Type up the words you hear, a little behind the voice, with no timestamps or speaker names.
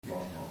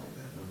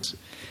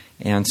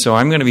And so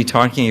I'm going to be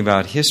talking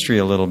about history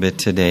a little bit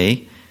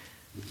today.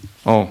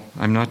 Oh,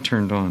 I'm not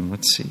turned on.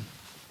 Let's see.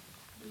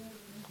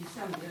 You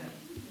sound good.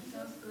 It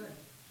sounds good.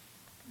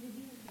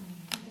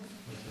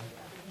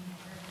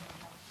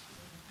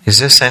 Is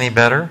this any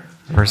better?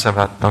 Or is that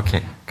about?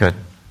 Okay, good.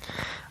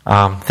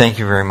 Thank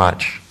you very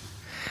much.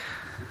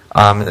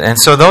 And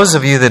so those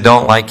of you that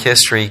don't like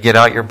history, get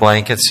out your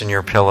blankets and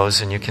your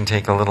pillows and you can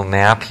take a little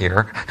nap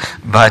here.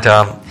 But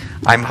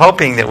I'm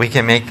hoping that we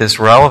can make this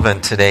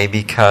relevant today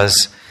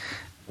because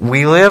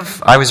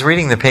I was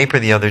reading the paper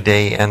the other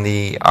day and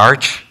the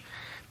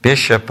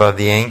Archbishop of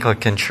the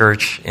Anglican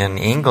Church in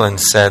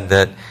England said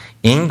that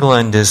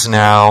England is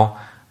now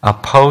a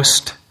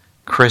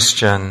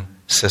post-Christian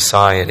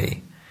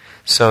society.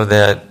 So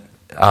that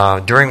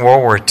during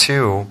World War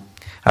II,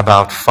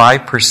 about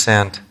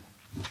 5%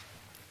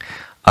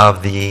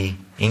 of the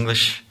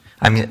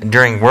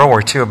during World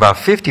War II, about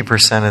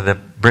 50% of the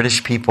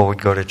British people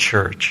would go to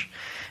church.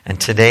 And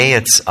today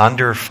it's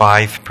under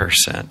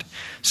 5%.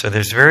 So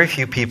there's very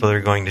few people that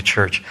are going to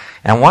church.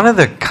 And one of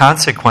the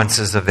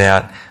consequences of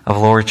that, of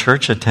lower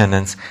church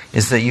attendance,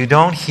 is that you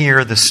don't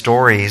hear the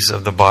stories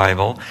of the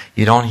Bible,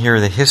 you don't hear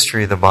the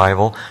history of the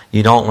Bible,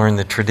 you don't learn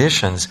the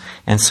traditions.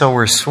 And so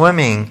we're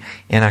swimming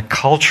in a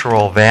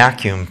cultural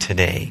vacuum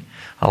today.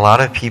 A lot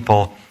of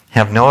people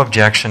have no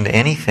objection to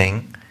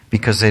anything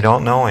because they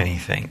don't know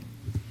anything.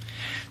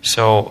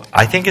 So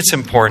I think it's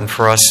important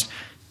for us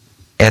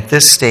at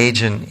this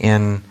stage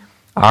in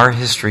our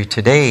history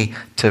today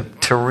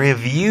to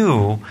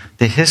review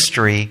the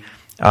history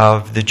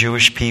of the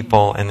Jewish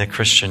people and the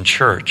Christian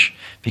church,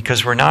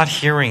 because we're not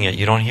hearing it.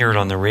 You don't hear it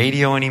on the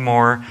radio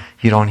anymore.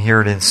 You don't hear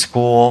it in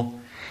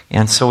school.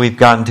 And so we've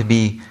gotten to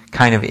be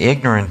kind of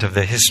ignorant of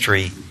the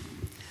history,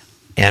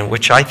 and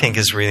which I think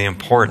is really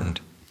important.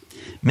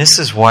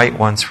 Mrs. White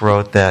once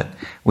wrote that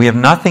we have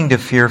nothing to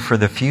fear for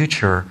the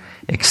future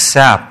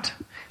except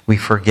we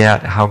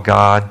forget how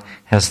God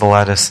has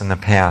led us in the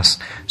past.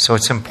 So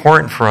it's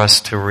important for us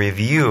to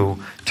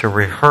review, to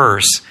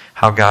rehearse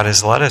how God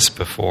has led us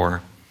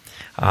before,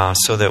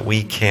 so that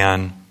we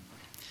can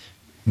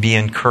be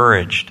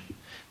encouraged.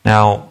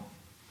 Now,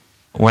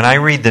 when I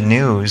read the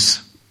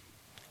news,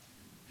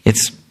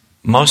 it's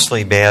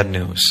mostly bad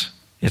news.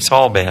 It's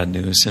all bad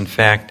news. In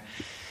fact,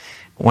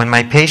 when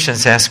my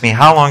patients ask me,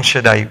 how long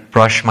should I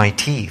brush my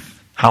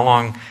teeth?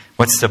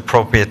 What's the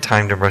appropriate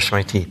time to brush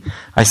my teeth?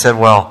 I said,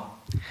 well,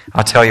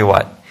 I'll tell you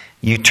what.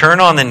 You turn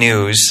on the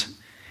news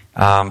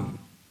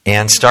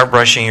and start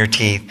brushing your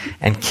teeth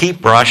and keep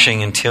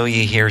brushing until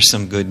you hear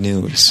some good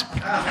news.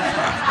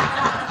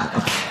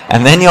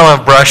 And then you'll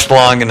have brushed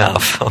long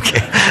enough,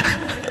 okay?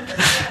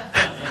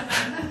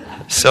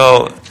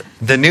 So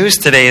the news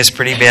today is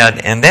pretty bad,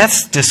 and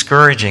that's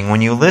discouraging.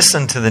 When you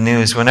listen to the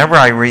news, whenever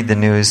I read the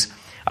news,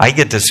 I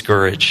get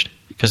discouraged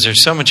because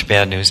there's so much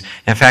bad news.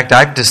 In fact,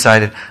 I've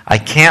decided I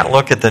can't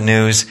look at the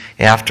news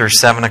after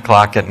 7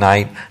 o'clock at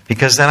night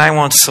because then I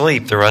won't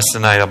sleep the rest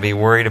of the night. I'll be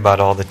worried about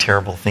all the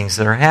terrible things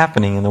that are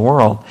happening in the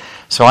world.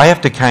 So I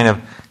have to kind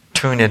of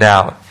tune it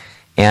out.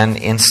 And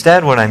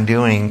instead what I'm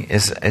doing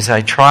is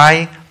I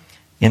try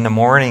in the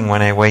morning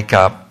when I wake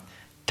up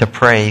to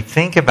pray,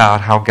 think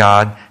about how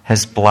God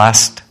has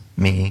blessed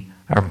me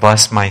or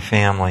blessed my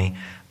family,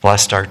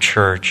 blessed our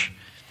church.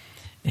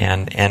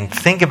 And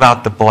think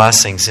about the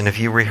blessings. And if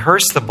you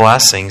rehearse the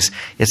blessings,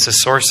 it's a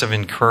source of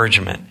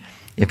encouragement.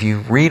 If you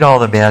read all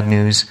the bad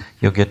news,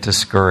 you'll get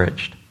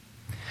discouraged.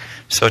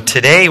 So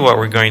today what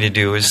we're going to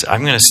do is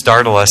I'm going to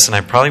start a lesson.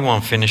 I probably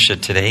won't finish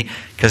it today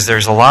because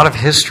there's a lot of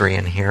history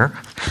in here.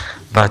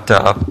 But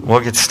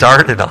we'll get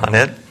started on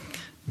it.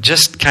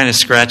 Just kind of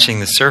scratching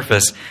the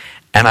surface.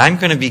 And I'm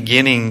going to be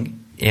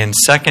beginning in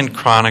 2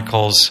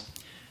 Chronicles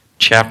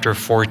chapter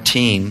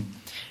 14.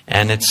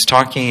 And it's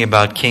talking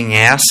about King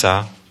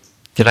Asa.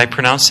 Did I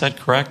pronounce that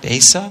correct?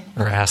 Asa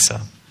or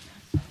Asa?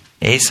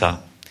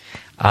 Asa.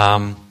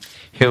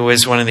 Who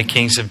was one of the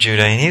kings of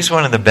Judah. And he's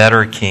one of the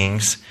better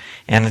kings.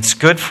 And it's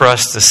good for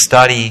us to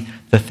study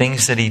the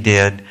things that he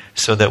did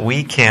so that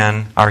we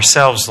can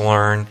ourselves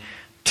learn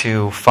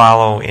to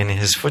follow in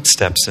his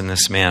footsteps in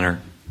this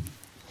manner.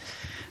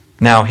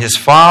 Now, his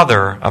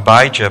father,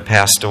 Abijah,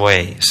 passed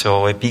away.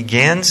 So it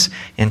begins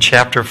in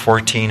chapter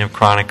 14 of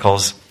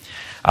Chronicles.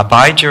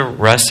 Abijah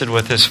rested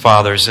with his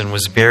fathers and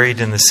was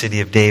buried in the city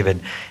of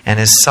David. And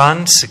his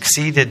son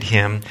succeeded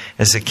him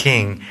as a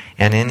king.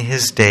 And in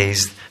his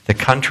days, the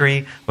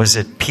country was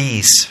at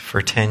peace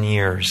for 10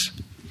 years.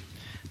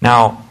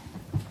 Now,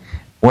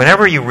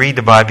 whenever you read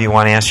the Bible, you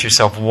want to ask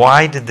yourself,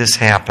 why did this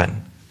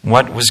happen?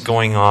 What was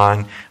going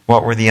on?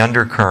 What were the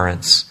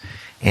undercurrents?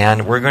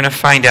 And we're going to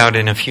find out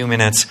in a few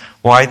minutes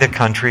why the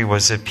country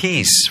was at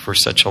peace for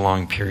such a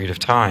long period of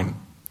time.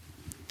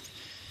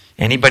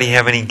 Anybody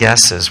have any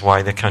guesses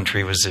why the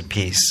country was at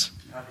peace?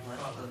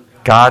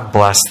 God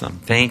bless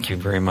them. Thank you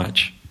very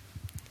much.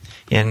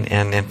 And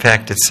in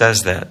fact, it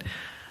says that.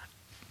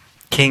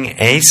 King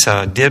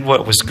Asa did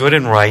what was good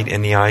and right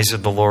in the eyes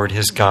of the Lord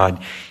his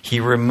God. He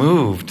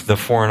removed the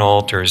foreign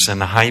altars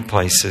and the high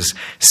places,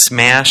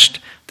 smashed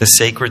the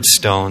sacred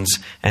stones,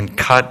 and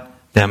cut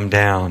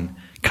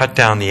cut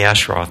down the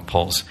Asheroth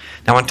poles.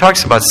 Now, when it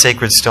talks about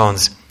sacred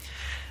stones,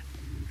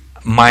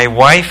 my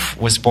wife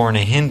was born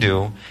a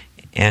Hindu,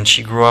 and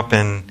she grew up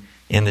in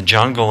the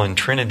jungle in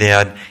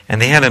Trinidad,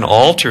 and they had an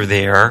altar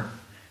there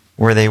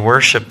where they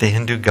worshiped the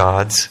Hindu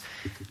gods.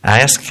 I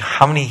asked,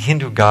 how many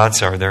Hindu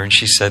gods are there? And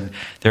she said,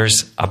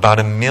 there's about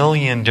 1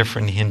 million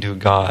different Hindu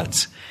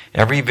gods.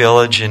 Every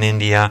village in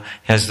India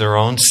has their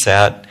own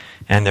set,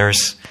 and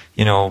there's,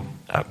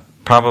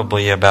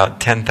 probably about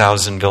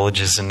 10,000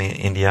 villages in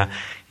India,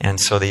 and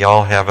so they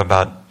all have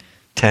about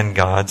 10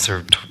 gods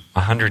or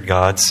 100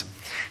 gods.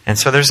 And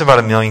so there's about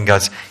 1 million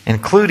gods,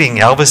 including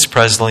Elvis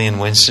Presley and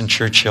Winston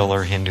Churchill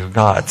are Hindu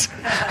gods.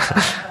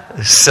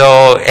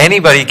 So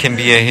anybody can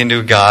be a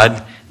Hindu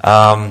god.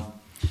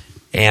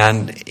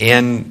 And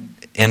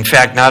in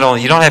fact, not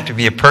only, you don't have to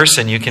be a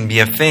person, you can be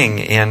a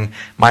thing. And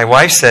my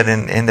wife said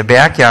in the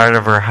backyard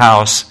of her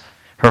house,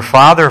 her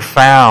father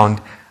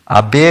found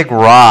a big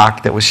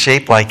rock that was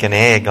shaped like an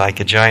egg, like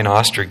a giant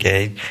ostrich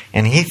egg,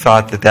 and he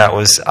thought that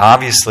was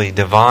obviously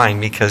divine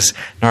because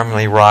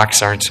normally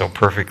rocks aren't so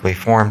perfectly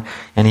formed.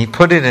 And he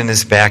put it in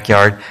his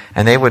backyard,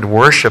 and they would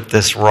worship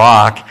this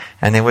rock,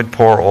 and they would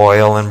pour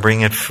oil and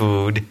bring it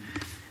food.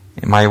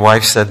 And my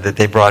wife said that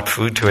they brought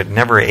food to it,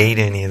 never ate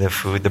any of the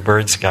food, the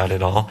birds got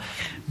it all.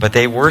 But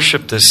they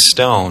worshiped this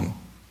stone.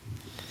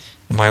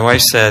 And my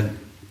wife said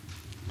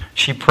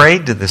she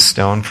prayed to this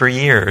stone for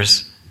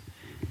years,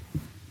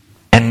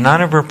 and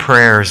none of her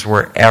prayers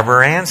were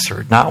ever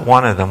answered. Not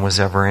one of them was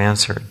ever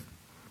answered.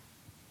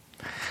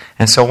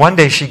 And so one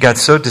day she got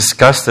so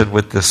disgusted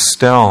with this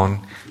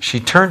stone, she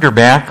turned her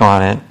back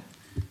on it,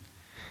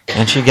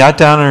 and she got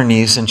down on her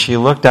knees and she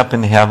looked up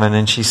in heaven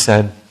and she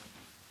said,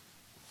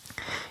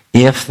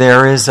 if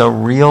there is a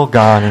real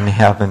God in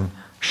heaven,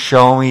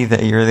 show me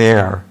that you're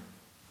there.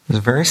 It was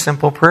a very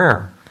simple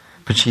prayer.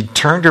 But she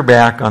turned her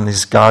back on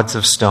these gods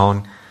of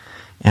stone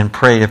and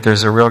prayed, if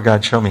there's a real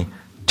God, show me.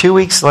 2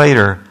 weeks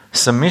later,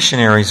 some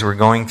missionaries were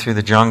going through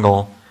the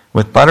jungle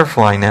with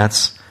butterfly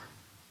nets,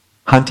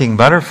 hunting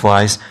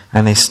butterflies,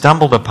 and they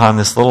stumbled upon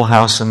this little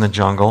house in the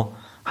jungle.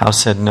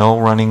 House had no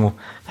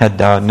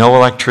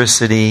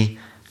electricity,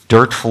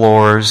 dirt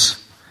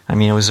floors. I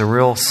mean, it was a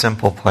real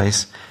simple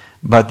place.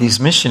 But these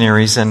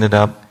missionaries ended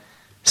up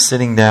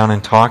sitting down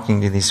and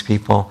talking to these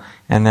people.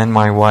 And then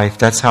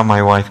that's how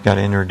my wife got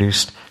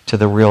introduced to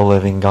the real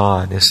living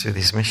God, is through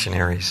these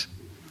missionaries.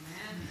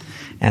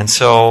 And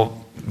so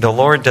the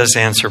Lord does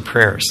answer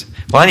prayers.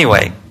 Well,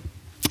 anyway,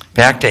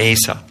 back to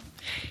Asa.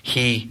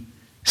 He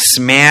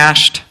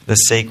smashed the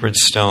sacred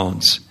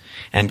stones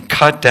and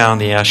cut down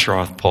the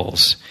Asheroth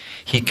poles.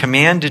 He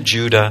commanded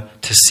Judah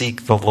to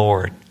seek the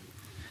Lord.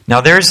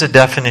 Now, there's a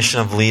definition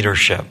of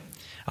leadership.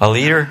 A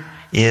leader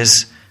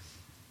is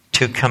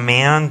to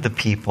command the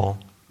people,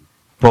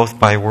 both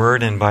by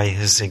word and by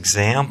his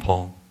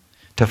example,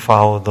 to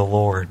follow the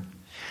Lord.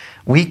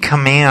 We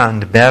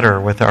command better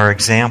with our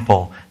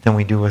example than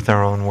we do with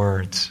our own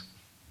words.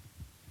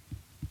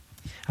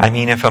 I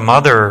mean, if a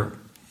mother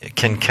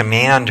can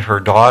command her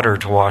daughter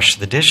to wash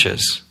the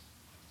dishes,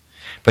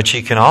 but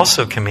she can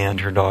also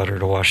command her daughter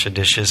to wash the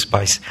dishes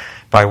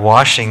by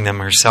washing them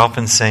herself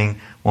and saying,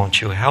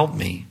 won't you help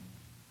me?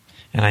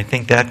 And I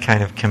think that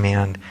kind of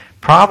command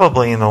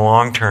probably in the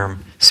long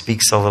term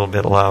speaks a little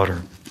bit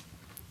louder.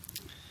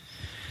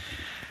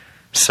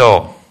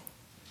 So,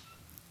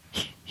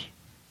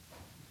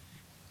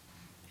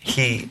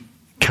 he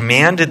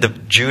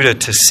commanded Judah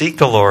to seek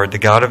the Lord, the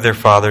God of their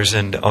fathers,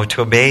 and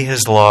to obey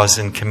his laws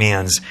and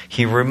commands.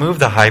 He removed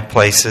the high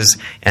places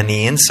and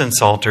the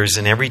incense altars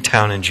in every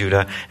town in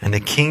Judah, and the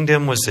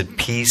kingdom was at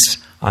peace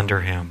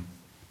under him.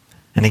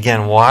 And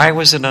again, why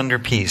was it under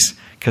peace?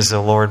 Because the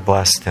Lord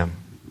blessed him.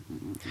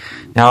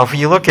 Now, if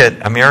you look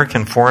at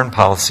American foreign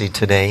policy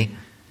today,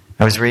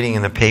 I was reading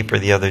in the paper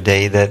the other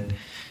day that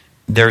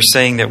they're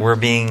saying that we're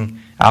being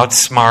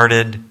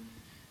outsmarted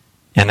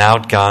and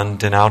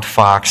outgunned and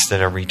outfoxed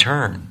at every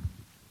turn.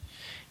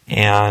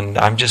 And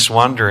I'm just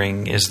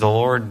wondering, is the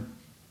Lord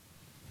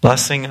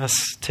blessing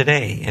us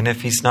today? And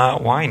if he's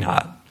not, why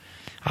not?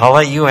 I'll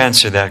let you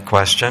answer that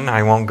question.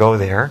 I won't go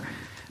there.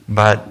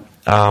 But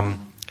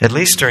at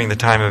least during the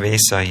time of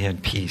Asa, he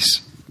had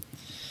peace.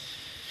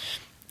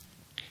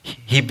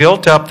 He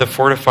built up the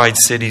fortified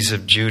cities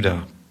of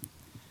Judah.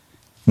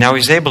 Now,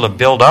 he's able to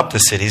build up the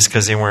cities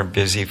because they weren't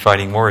busy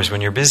fighting wars. When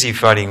you're busy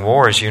fighting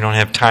wars, you don't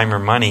have time or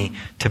money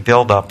to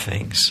build up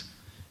things.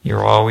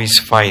 You're always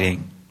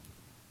fighting.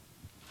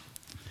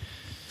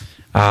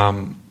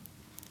 So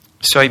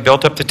he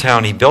built up the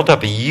town. He built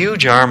up a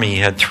huge army. He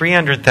had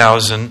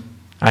 300,000.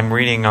 I'm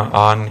reading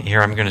on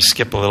here. I'm going to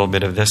skip a little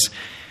bit of this.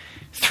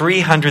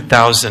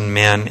 300,000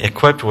 men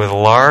equipped with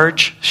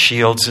large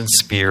shields and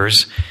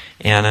spears,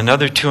 and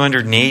another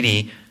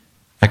 280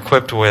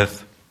 equipped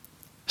with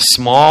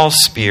small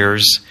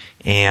spears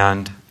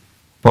and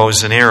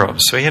bows and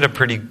arrows. So he had a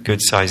pretty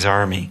good-sized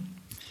army.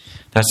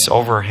 That's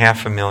over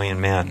 500,000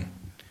 men.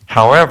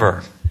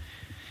 However,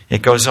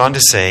 it goes on to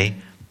say,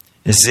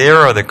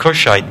 Zerah the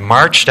Cushite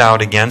marched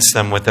out against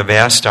them with a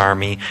vast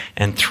army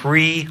and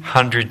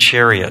 300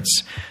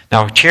 chariots.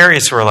 Now,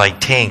 chariots were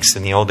like tanks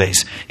in the old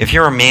days. If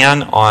you're a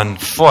man on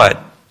foot,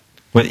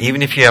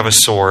 even if you have a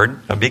sword,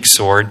 a big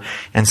sword,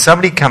 and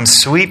somebody comes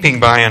sweeping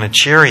by on a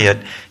chariot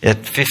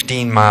at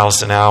 15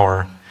 miles an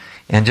hour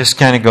and just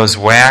kind of goes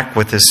whack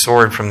with his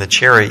sword from the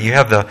chariot, you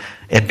have the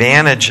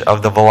advantage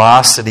of the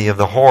velocity of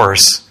the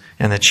horse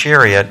and the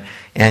chariot,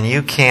 and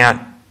you'd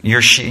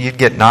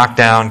get knocked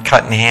down,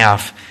 cut in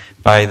half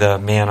by the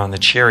man on the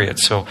chariot.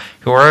 So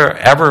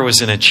whoever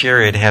was in a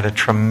chariot had a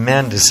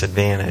tremendous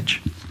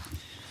advantage.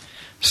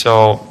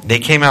 So they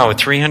came out with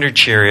 300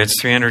 chariots,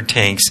 300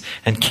 tanks,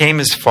 and came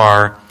as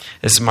far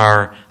as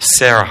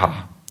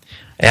Mar-Serah.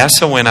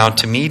 Asa went out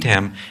to meet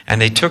him,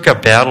 and they took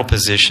up battle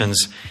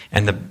positions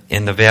in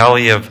the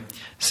valley of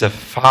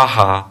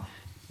Zephah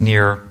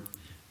near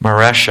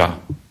Maresha.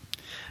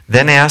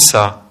 Then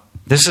Asa,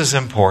 this is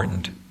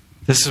important.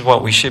 This is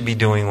what we should be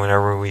doing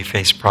whenever we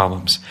face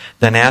problems.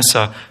 Then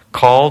Asa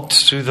called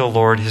to the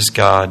Lord his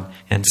God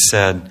and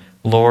said,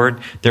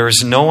 Lord, there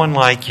is no one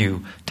like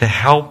you to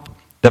help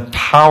the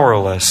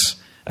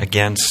powerless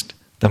against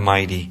the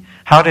mighty.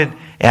 How did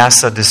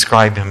Asa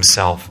describe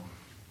himself?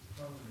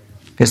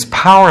 As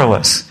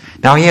powerless.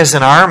 Now he has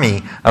an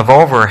army of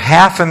over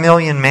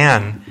 500,000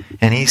 men,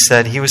 and he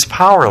said he was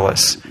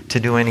powerless to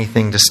do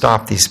anything to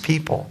stop these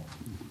people.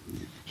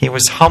 He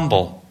was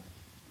humble.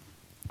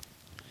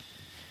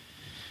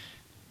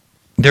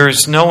 There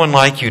is no one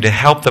like you to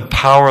help the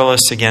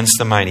powerless against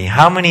the mighty.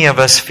 How many of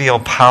us feel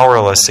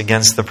powerless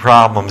against the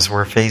problems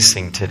we're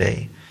facing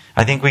today?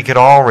 I think we could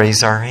all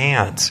raise our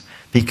hands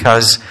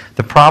because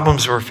the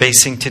problems we're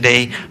facing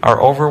today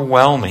are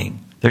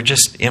overwhelming. They're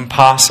just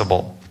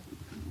impossible.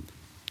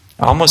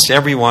 Almost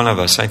every one of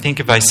us, I think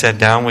if I sat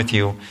down with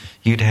you,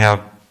 you'd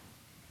have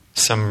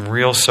some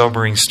real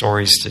sobering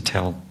stories to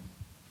tell.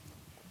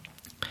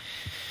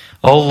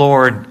 O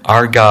Lord,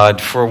 our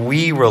God, for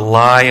we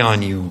rely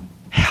on you.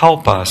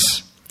 Help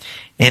us.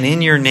 And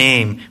in your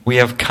name, we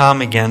have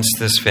come against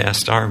this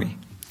vast army.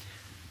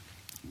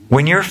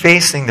 When you're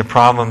facing the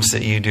problems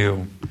that you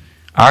do,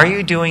 are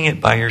you doing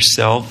it by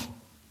yourself?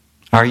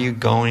 Are you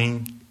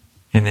going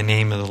in the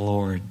name of the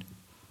Lord?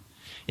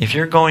 If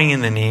you're going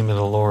in the name of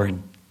the Lord,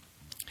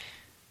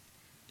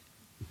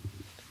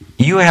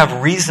 you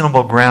have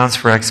reasonable grounds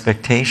for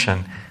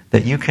expectation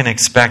that you can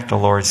expect the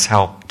Lord's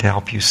help to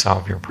help you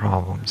solve your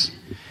problems.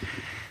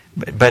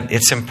 But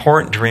it's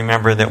important to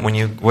remember that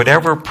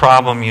whatever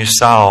problem you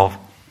solve,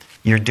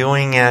 you're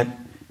doing it,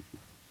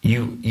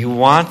 you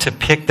want to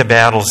pick the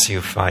battles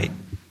you fight.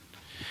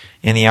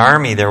 In the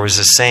army, there was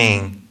a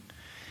saying,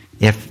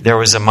 if there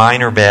was a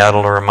minor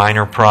battle or a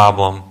minor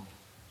problem,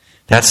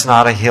 that's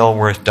not a hill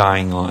worth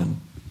dying on.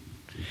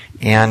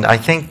 And I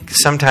think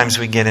sometimes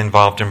we get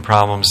involved in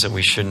problems that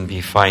we shouldn't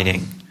be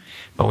fighting.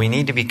 But we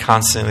need to be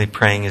constantly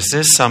praying, is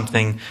this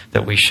something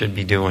that we should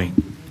be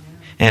doing?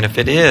 And if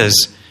it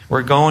is,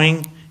 we're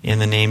going in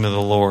the name of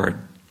the Lord.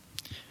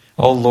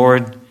 O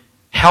Lord,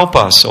 help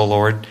us, O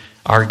Lord,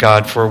 our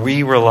God, for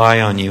we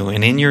rely on you.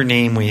 And in your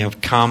name we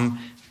have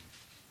come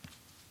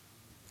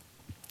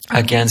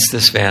against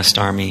this vast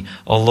army.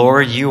 O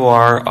Lord, you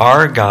are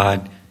our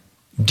God.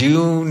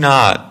 Do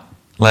not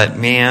let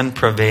man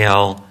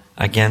prevail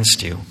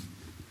against you.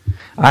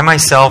 I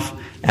myself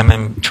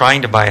am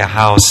trying to buy a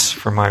house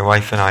for my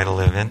wife and I to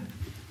live in.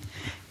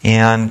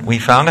 And we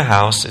found a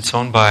house. It's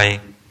owned by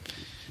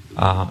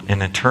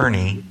an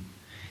attorney.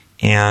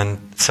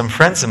 And some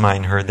friends of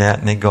mine heard that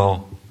and they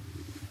go,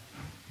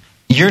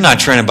 you're not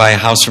trying to buy a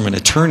house from an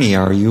attorney,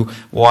 are you?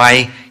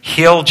 Why,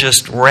 he'll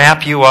just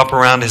wrap you up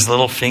around his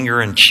little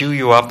finger and chew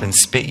you up and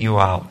spit you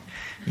out.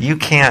 You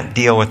can't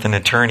deal with an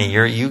attorney.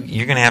 You're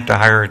going to have to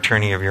hire an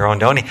attorney of your own.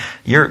 Don't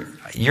you?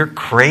 You're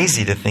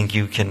crazy to think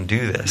you can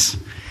do this.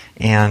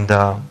 And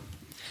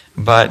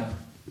but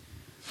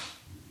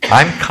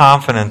I'm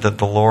confident that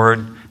the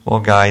Lord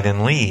will guide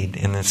and lead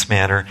in this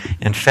matter.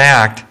 In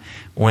fact,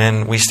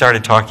 when we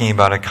started talking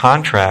about a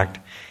contract,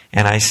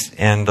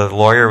 and the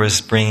lawyer was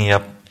bringing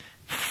up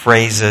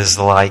phrases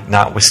like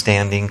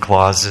notwithstanding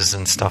clauses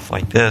and stuff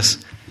like this,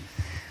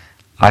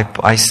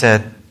 I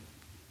said,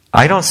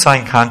 I don't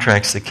sign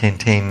contracts that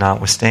contain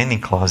notwithstanding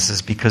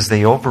clauses because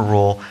they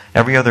overrule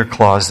every other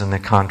clause in the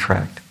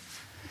contract.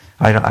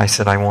 I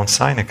said, I won't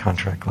sign a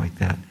contract like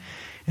that.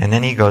 And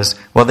then he goes,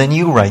 well, then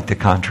you write the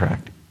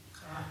contract.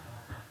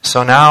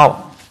 So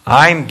now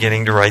I'm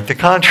getting to write the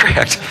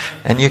contract.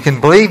 And you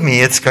can believe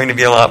me, it's going to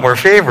be a lot more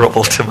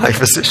favorable to my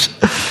position.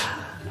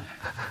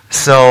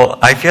 So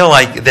I feel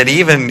like that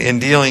even in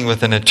dealing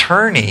with an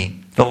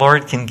attorney, the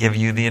Lord can give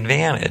you the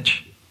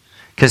advantage.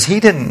 Because he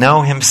didn't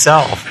know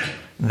himself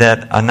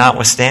that a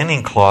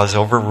notwithstanding clause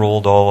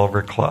overruled all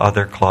over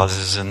other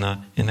clauses in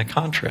the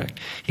contract.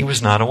 He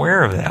was not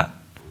aware of that.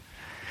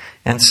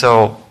 And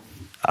so,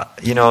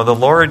 the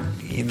Lord,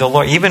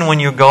 even when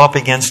you go up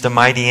against a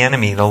mighty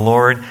enemy, the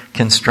Lord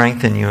can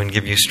strengthen you and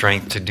give you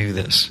strength to do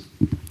this.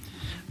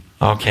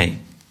 Okay.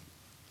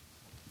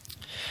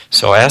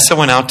 So Asa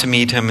went out to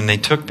meet him, and they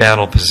took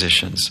battle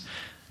positions.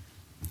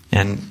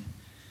 And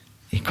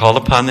he called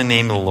upon the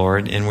name of the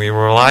Lord, and we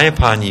rely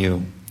upon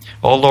you.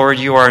 O Lord,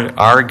 you are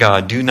our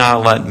God. Do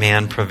not let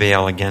man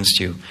prevail against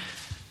you.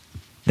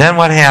 Then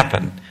what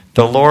happened?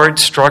 The Lord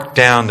struck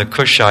down the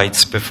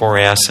Cushites before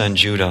Asa and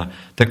Judah.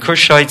 The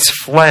Cushites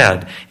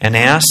fled, and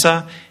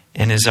Asa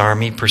and his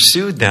army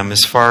pursued them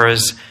as far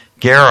as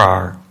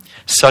Gerar.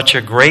 Such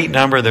a great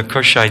number of the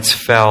Cushites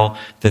fell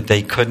that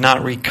they could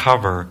not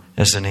recover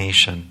as a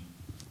nation.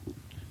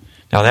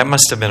 Now that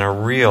must have been a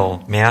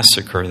real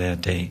massacre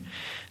that day.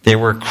 They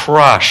were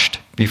crushed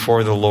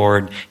before the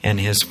Lord and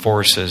his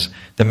forces.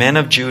 The men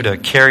of Judah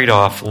carried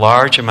off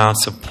large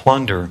amounts of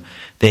plunder.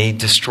 They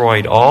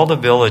destroyed all the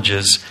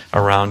villages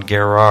around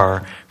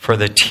Gerar, for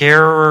the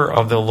terror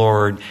of the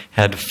Lord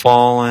had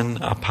fallen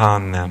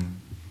upon them.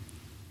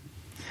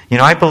 You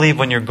know, I believe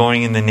when you're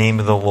going in the name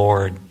of the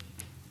Lord,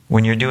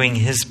 when you're doing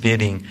his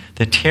bidding,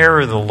 the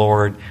terror of the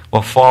Lord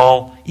will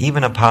fall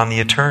even upon the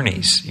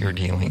attorneys you're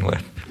dealing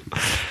with.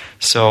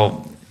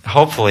 So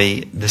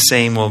hopefully the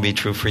same will be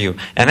true for you.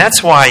 And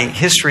that's why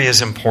history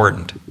is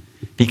important,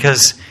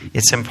 because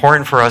it's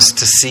important for us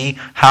to see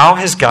how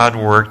has God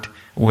worked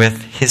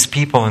with his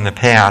people in the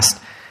past,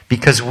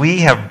 because we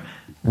have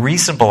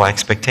reasonable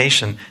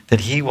expectation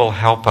that he will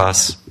help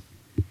us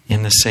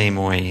in the same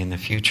way in the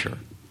future.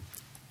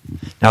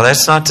 Now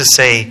that's not to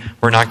say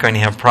we're not going to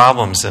have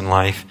problems in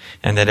life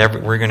and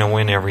that we're going to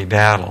win every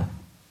battle.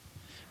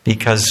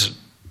 Because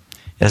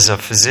as a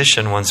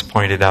physician once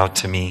pointed out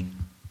to me,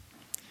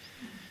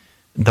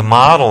 the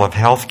model of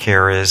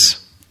healthcare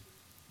is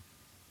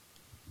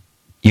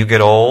you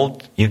get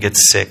old, you get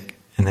sick,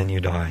 and then you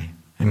die.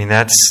 I mean,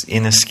 that's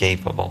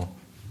inescapable.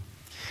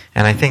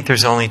 And I think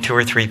there's only 2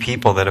 or 3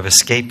 people that have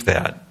escaped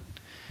that.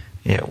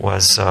 It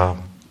was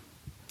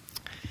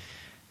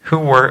who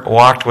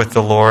walked with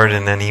the Lord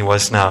and then he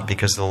was not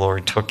because the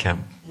Lord took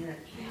him.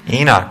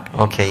 Enoch.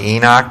 Okay,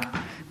 Enoch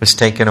was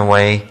taken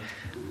away.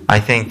 I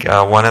think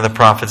one of the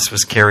prophets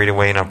was carried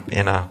away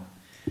in a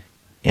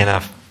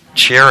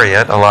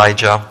chariot,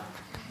 Elijah,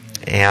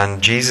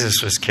 and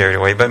Jesus was carried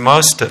away. But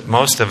most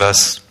of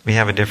us, we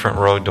have a different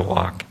road to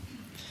walk.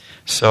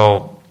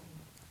 So,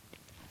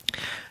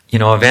 you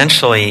know,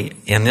 eventually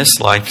in this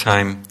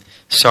lifetime,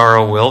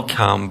 sorrow will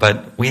come,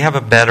 but we have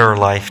a better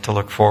life to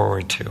look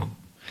forward to.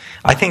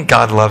 I think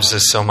God loves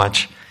us so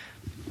much.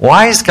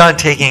 Why is God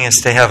taking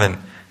us to heaven?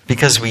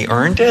 Because we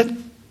earned it?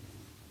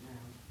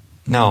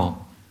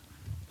 No.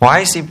 Why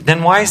is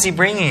he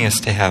bringing us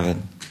to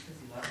heaven?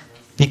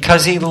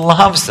 Because he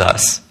loves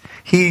us.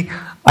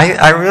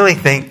 I really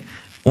think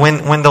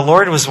when the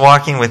Lord was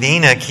walking with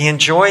Enoch, he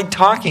enjoyed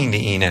talking to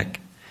Enoch.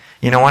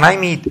 You know, when I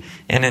meet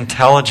an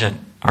intelligent,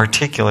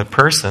 articulate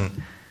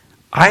person,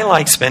 I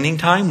like spending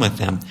time with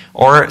them.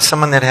 Or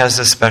someone that has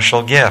a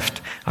special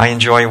gift. I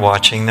enjoy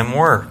watching them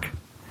work.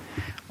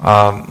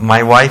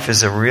 My wife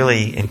is a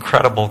really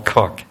incredible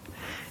cook.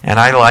 And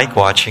I like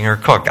watching her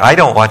cook. I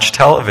don't watch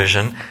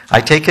television.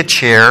 I take a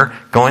chair,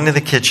 go into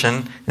the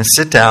kitchen, and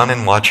sit down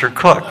and watch her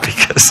cook.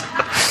 Because,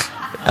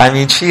 I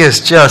mean,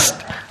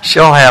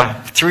 she'll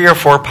have 3 or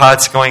 4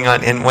 pots going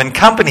on. And when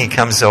company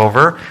comes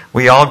over,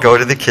 we all go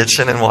to the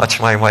kitchen and watch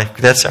my wife.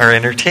 That's our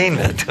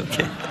entertainment.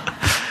 Okay.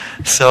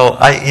 So,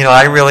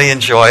 I really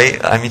enjoy,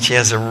 she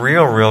has a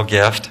real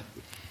gift.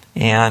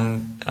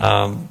 And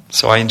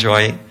so I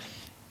enjoy,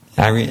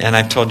 and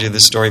I've told you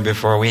this story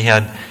before. We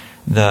had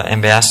the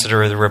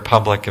ambassador of the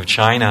Republic of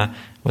China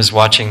was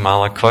watching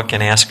Mala cook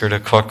and asked her to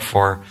cook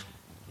for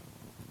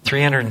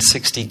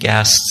 360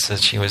 guests that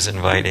she was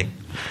inviting.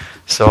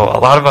 So a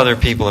lot of other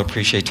people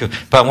appreciate too.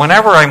 But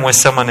whenever I'm with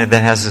someone that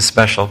has a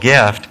special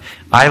gift,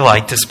 I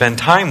like to spend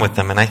time with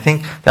them. And I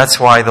think that's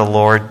why the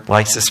Lord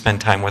likes to spend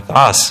time with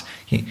us.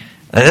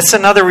 That's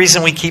another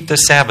reason we keep the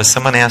Sabbath.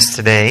 Someone asked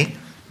today,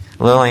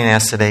 Lillian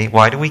asked today,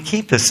 why do we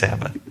keep the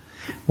Sabbath?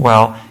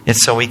 Well,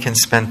 it's so we can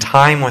spend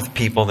time with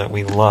people that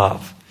we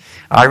love.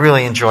 I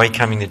really enjoy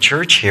coming to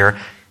church here.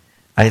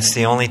 It's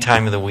the only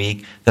time of the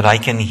week that I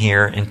can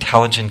hear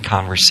intelligent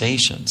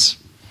conversations.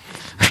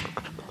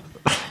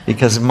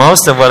 Because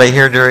most of what I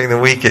hear during the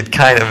week, it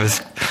kind of is,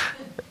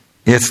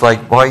 it's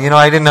like, well,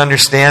 I didn't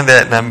understand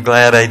that and I'm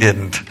glad I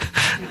didn't.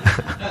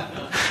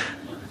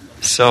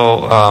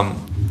 So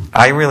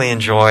I really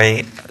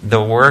enjoy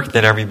the work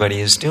that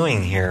everybody is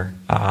doing here.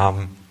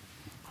 I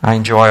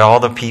enjoy all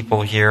the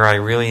people here. I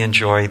really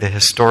enjoy the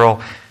historical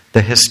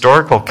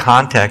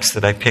context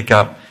that I pick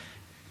up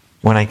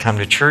when I come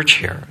to church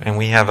here. And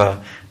we have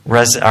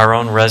our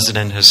own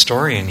resident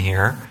historian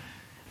here,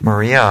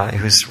 Maria,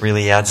 who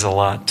really adds a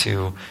lot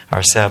to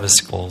our Sabbath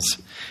schools.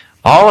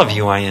 All of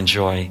you I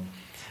enjoy.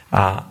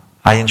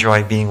 I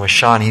enjoy being with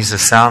Sean. He's a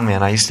sound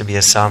man. I used to be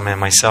a sound man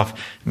myself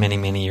many,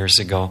 many years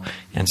ago.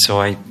 And so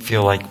I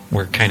feel like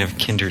we're kind of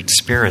kindred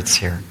spirits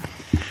here.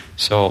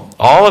 So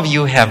all of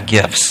you have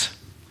gifts.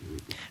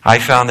 I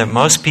found that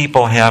most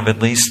people have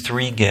at least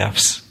 3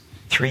 gifts,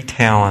 3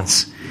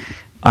 talents.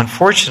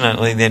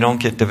 Unfortunately, they don't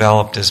get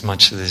developed as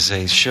much as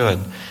they should.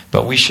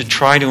 But we should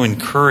try to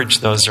encourage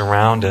those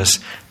around us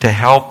to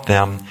help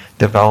them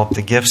develop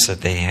the gifts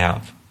that they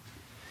have.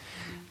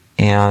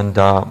 And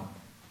I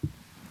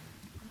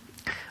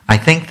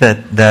think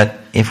that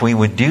if we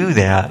would do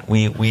that,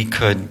 we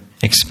could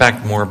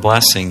expect more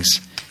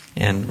blessings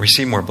and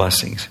receive more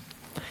blessings.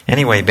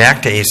 Anyway,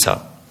 back to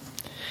Asa.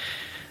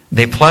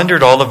 They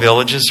plundered all the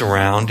villages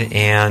around,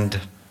 and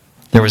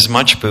there was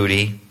much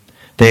booty.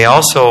 They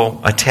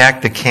also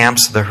attacked the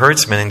camps of the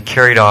herdsmen and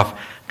carried off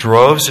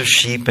droves of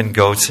sheep and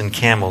goats and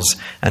camels,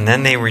 and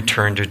then they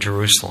returned to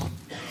Jerusalem.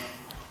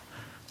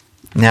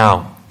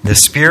 Now, the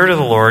Spirit of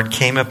the Lord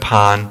came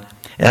upon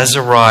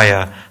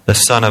Azariah, the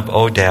son of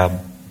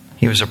Oded.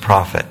 He was a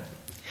prophet.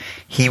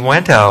 He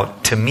went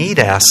out to meet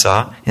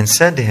Asa and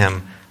said to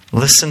him,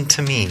 "Listen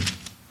to me.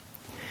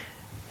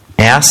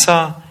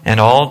 Asa and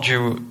all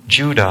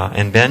Judah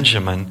and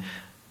Benjamin,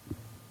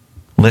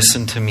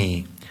 listen to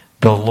me.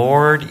 The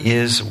Lord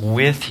is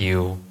with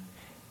you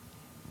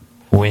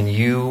when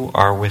you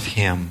are with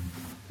Him."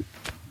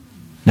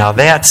 Now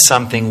that's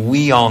something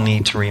we all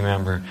need to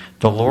remember.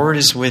 The Lord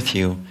is with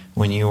you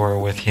when you are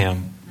with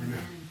Him.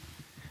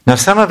 Now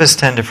some of us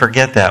tend to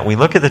forget that. We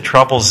look at the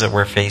troubles that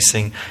we're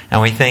facing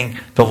and we think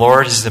the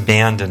Lord has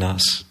abandoned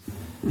us.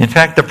 In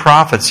fact, the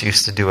prophets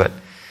used to do it.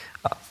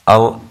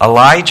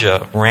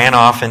 Elijah ran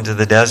off into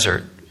the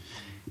desert.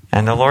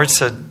 And the Lord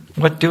said,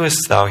 "What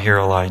doest thou here,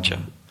 Elijah?"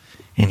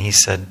 And he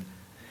said,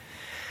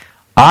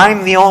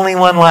 "I'm the only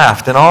one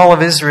left in all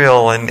of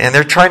Israel, and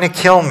they're trying to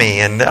kill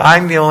me, and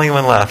I'm the only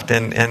one left."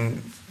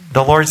 And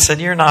the Lord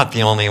said, "You're not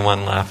the only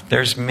one left.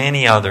 There's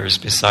many others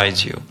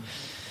besides you."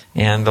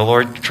 And the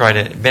Lord tried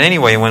to... But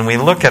anyway, when we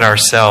look at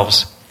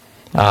ourselves,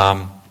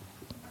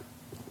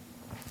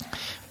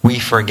 we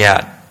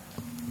forget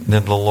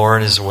that the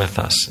Lord is with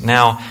us.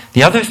 Now,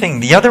 the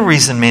other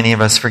reason many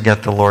of us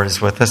forget the Lord is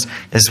with us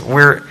is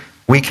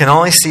we can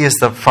only see as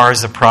far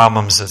as the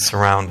problems that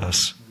surround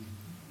us.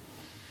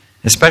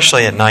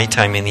 Especially at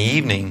nighttime in the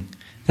evening,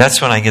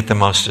 that's when I get the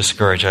most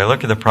discouraged. I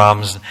look at the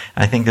problems,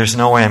 I think there's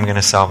no way I'm going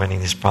to solve any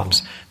of these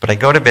problems. But I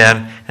go to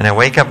bed and I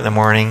wake up in the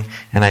morning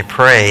and I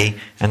pray,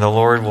 and the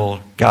Lord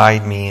will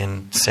guide me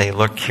and say,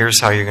 "Look, here's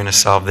how you're going to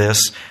solve this,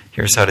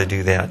 here's how to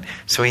do that."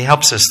 So He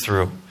helps us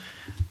through.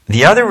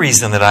 The other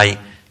reason that I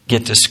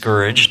get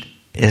discouraged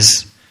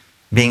is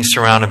being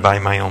surrounded by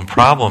my own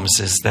problems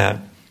is that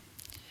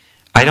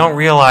I don't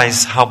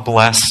realize how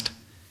blessed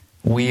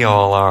we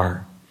all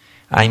are.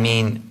 I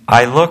mean,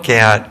 I look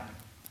at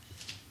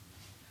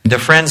the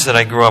friends that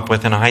I grew up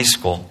with in high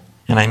school,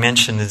 and I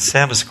mentioned in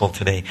Sabbath school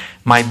today,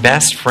 my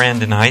best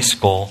friend in high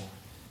school,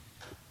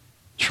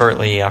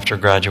 shortly after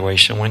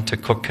graduation, went to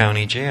Cook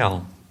County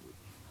Jail.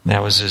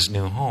 That was his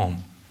new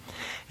home.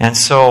 And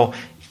so,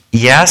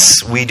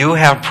 yes, we do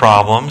have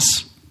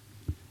problems.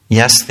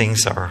 Yes,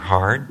 things are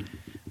hard.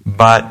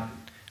 But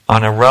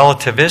on a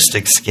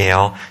relativistic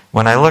scale,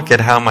 when I look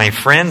at how my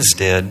friends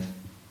did,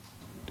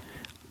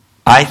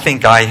 I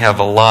think I have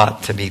a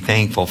lot to be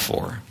thankful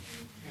for.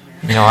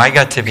 You know, I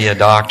got to be a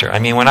doctor. I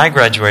mean, when I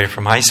graduated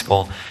from high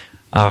school,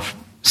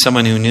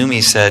 someone who knew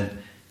me said,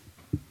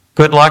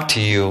 "Good luck to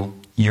you.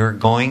 You're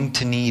going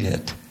to need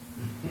it."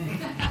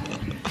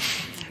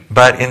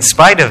 But in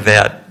spite of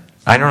that,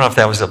 I don't know if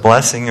that was a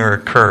blessing or a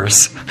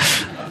curse.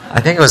 I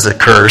think it was a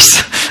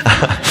curse.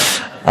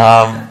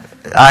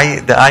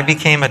 I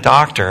became a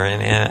doctor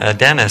and a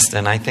dentist,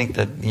 and I think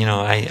that, you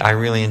know, I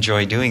really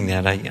enjoy doing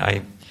that.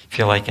 I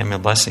feel like I'm a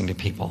blessing to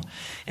people.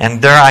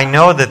 And I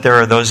know that there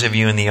are those of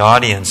you in the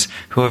audience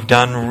who have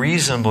done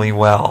reasonably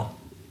well.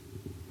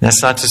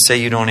 That's not to say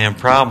you don't have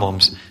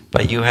problems,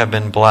 but you have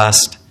been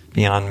blessed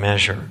beyond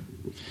measure.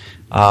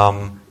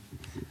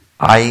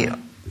 I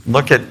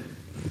look at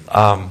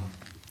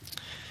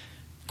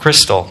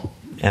Crystal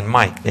and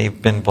Mike.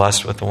 They've been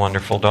blessed with a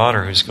wonderful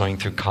daughter who's going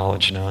through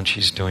college now, and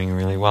she's doing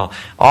really well.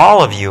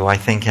 All of you, I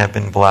think, have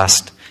been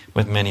blessed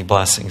with many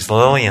blessings.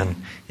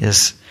 Lillian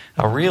is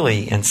a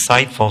really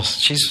insightful...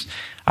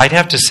 I'd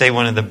have to say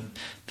one of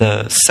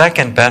the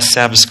second best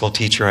Sabbath school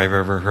teacher I've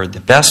ever heard.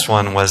 The best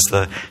one was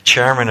the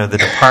chairman of the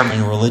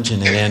Department of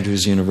Religion at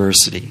Andrews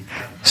University.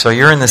 So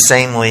you're in the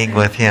same league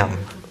with him.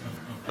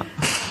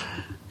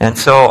 And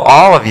so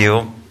all of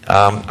you,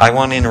 I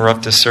want to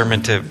interrupt the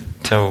sermon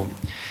to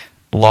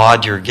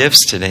laud your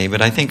gifts today,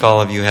 but I think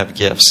all of you have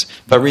gifts.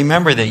 But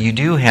remember that you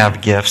do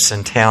have gifts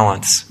and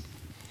talents.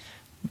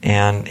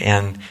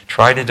 And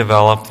try to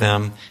develop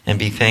them and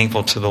be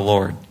thankful to the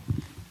Lord.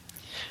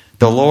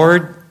 The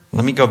Lord,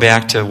 let me go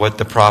back to what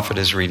the prophet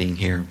is reading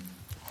here.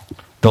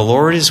 The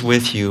Lord is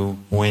with you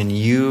when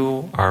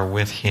you are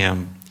with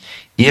Him.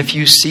 If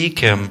you seek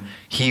Him,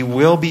 He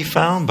will be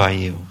found by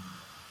you.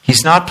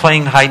 He's not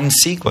playing hide and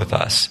seek with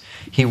us.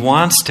 He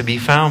wants to be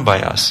found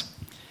by us.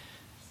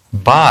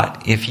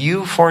 But if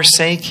you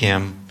forsake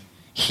Him,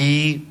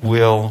 He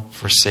will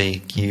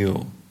forsake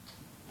you.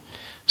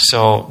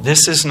 So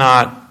this is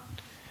not,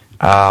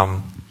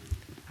 I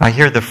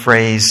hear the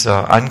phrase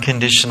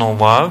unconditional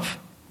love.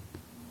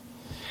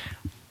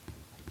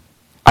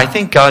 I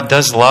think God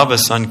does love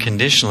us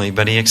unconditionally,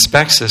 but He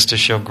expects us to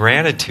show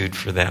gratitude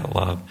for that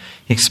love.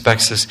 He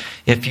expects us,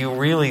 if He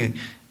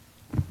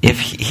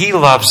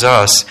loves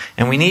us,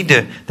 and we need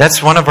to,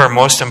 that's one of our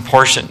most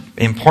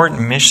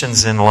important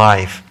missions in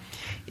life,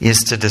 is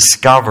to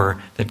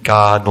discover that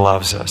God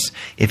loves us.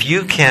 If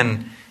you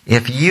can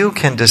If you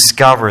can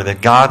discover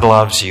that God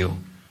loves you,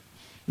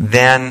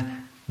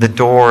 then the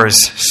doors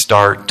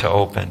start to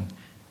open.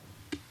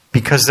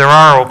 Because there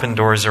are open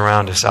doors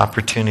around us,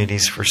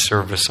 opportunities for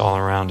service all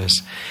around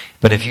us.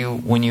 But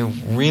when you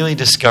really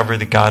discover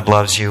that God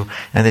loves you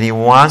and that He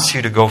wants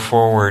you to go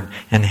forward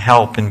and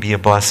help and be a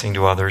blessing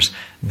to others,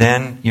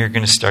 then you're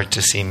going to start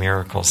to see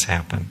miracles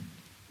happen.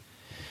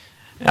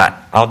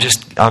 I'll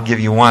give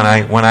you one.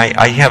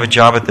 I have a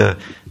job at the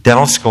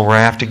dental school where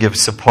I have to give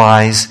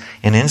supplies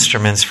and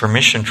instruments for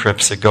mission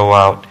trips that go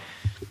out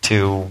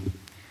to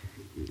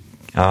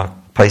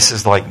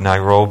places like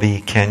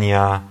Nairobi,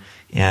 Kenya,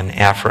 and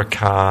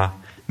Africa,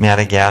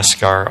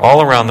 Madagascar.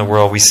 All around the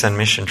world we send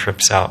mission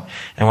trips out.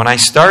 And when I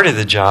started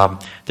the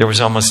job, there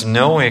was almost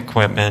no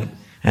equipment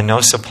and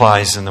no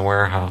supplies in the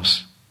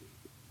warehouse.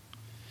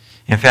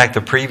 In fact,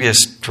 the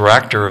previous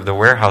director of the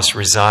warehouse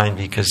resigned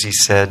because he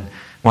said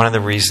one of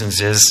the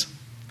reasons is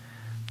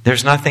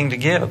there's nothing to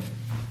give.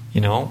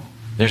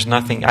 There's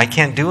nothing, I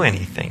can't do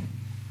anything.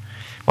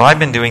 Well, I've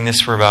been doing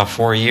this for about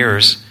 4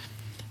 years,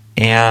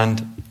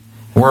 and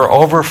we're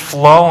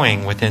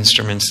overflowing with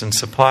instruments and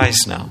supplies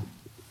now.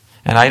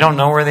 And I don't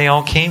know where they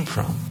all came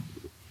from.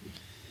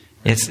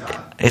 It's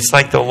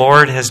like the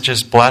Lord has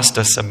just blessed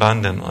us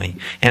abundantly.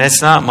 And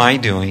it's not my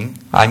doing.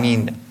 I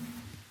mean,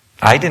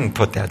 I didn't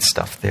put that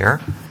stuff there.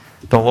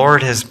 The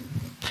Lord has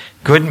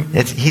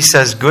He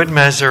says, good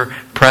measure,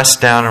 pressed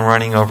down and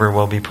running over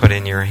will be put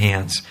in your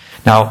hands.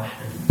 Now,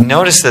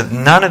 notice that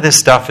none of this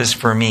stuff is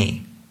for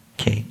me.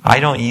 Okay, I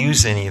don't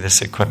use any of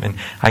this equipment.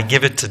 I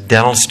give it to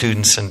dental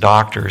students and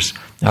doctors,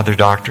 other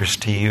doctors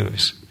to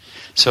use.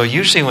 So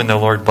usually when the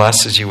Lord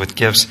blesses you with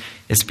gifts,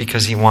 it's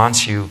because He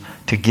wants you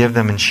to give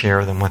them and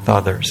share them with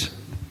others.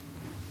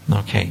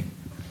 Okay,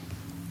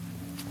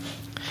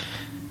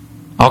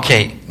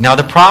 now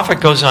the prophet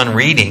goes on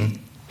reading.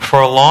 For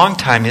a long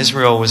time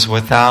Israel was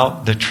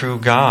without the true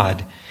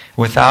God,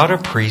 without a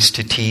priest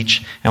to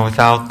teach, and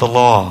without the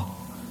law.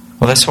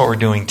 Well, that's what we're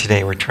doing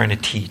today. We're trying to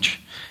teach.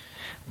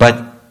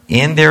 But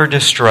in their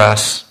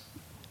distress,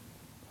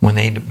 when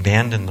they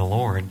abandoned the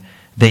Lord,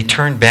 they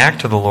turned back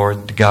to the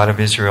Lord, the God of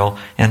Israel,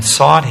 and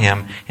sought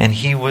Him, and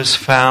He was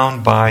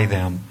found by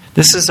them.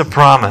 This is a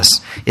promise.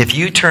 If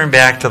you turn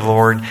back to the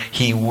Lord,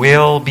 He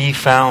will be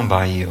found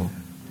by you.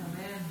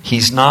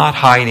 He's not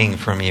hiding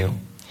from you.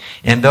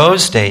 In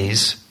those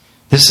days,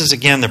 this is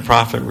again the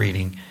prophet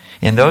reading.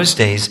 In those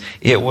days,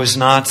 it was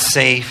not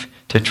safe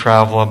to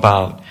travel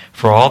about,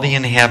 for all the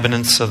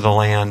inhabitants of the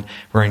land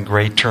were in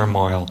great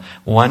turmoil.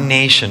 One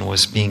nation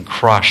was being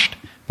crushed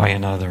by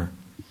another.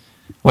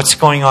 What's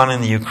going on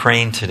in the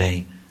Ukraine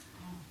today?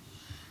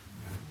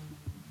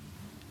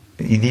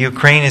 The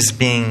Ukraine is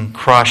being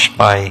crushed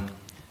by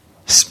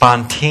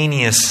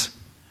spontaneous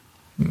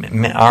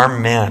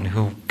armed men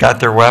who got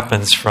their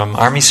weapons from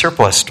army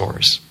surplus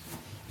stores.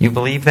 You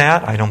believe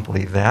that? I don't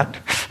believe that.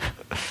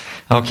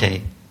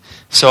 Okay.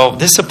 So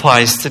this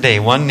applies today.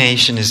 One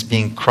nation is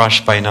being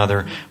crushed by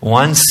another,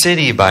 one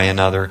city by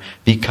another,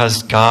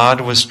 because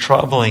God was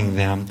troubling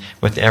them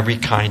with every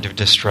kind of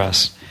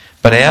distress.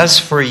 But as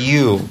for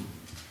you,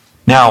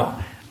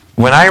 now,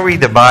 when I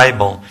read the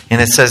Bible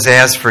and it says,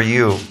 as for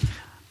you,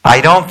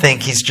 I don't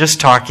think He's just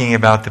talking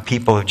about the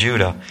people of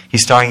Judah.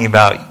 He's talking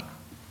about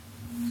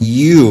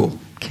you,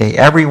 okay,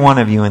 every one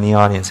of you in the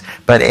audience.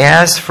 But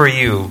as for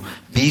you,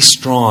 be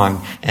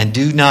strong and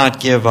do not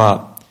give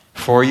up,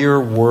 for your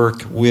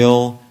work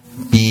will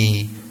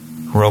be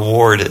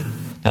rewarded.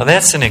 Now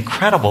that's an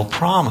incredible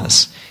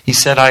promise. He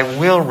said, I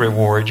will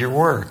reward your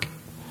work.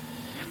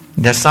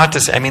 That's not to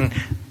say,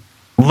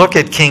 look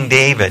at King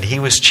David. He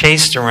was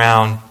chased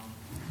around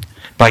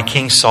by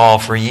King Saul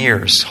for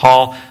years.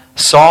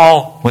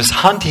 Saul was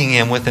hunting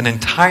him with an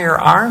entire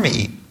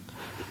army.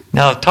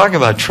 Now talk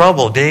about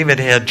trouble. David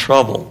had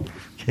trouble.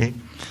 Okay?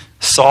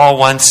 Saul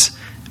once,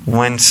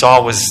 when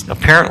Saul was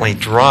apparently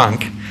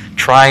drunk,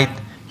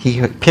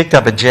 he picked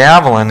up a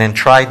javelin and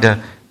tried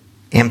to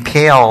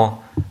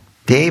impale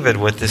David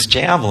with this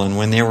javelin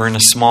when they were in a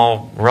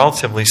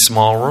relatively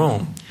small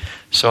room.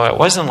 So it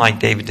wasn't like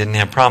David didn't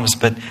have problems,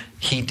 but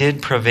he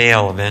did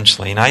prevail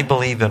eventually. And I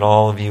believe that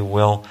all of you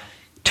will,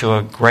 to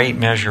a great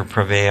measure,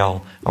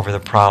 prevail over the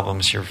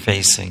problems you're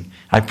facing.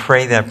 I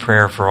pray that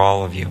prayer for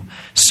all of you.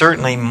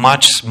 Certainly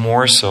much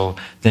more so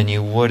than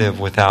you would have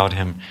without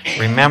Him.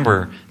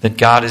 Remember that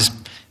God is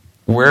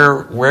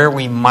where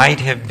we might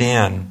have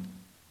been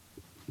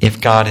if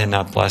God had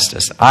not blessed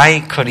us. I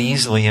could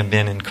easily have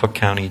been in Cook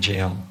County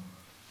Jail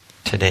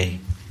today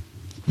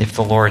if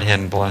the Lord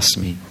hadn't blessed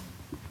me.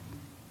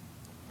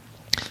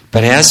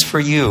 But as for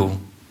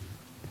you,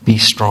 be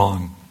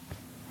strong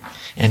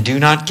and do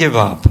not give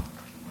up,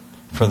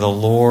 for the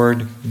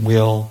Lord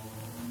will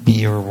be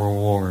your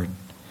reward.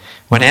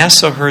 When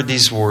Asa heard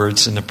these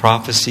words in the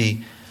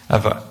prophecy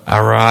of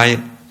Azariah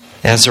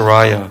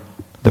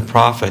the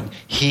prophet,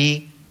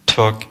 he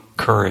took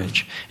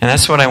courage. And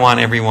that's what I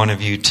want every one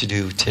of you to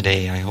do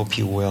today. I hope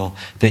you will.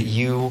 That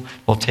you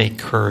will take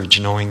courage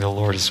knowing the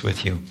Lord is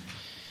with you.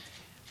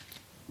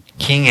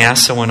 King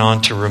Asa went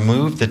on to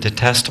remove the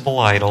detestable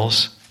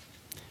idols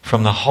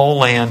from the whole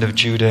land of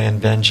Judah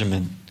and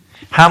Benjamin.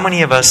 How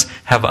many of us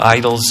have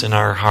idols in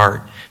our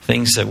heart,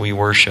 things that we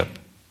worship?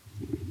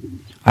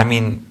 I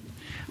mean,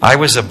 I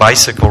was a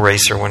bicycle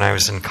racer when I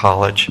was in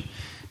college,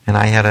 and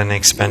I had an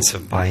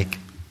expensive bike.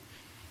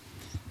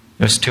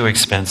 It was too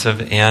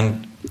expensive,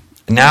 and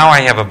now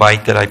I have a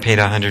bike that I paid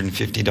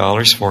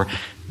 $150 for,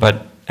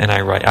 and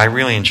I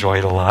really enjoy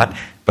it a lot.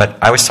 But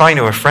I was talking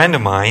to a friend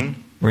of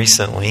mine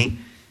recently,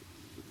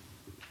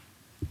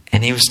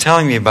 and he was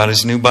telling me about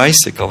his new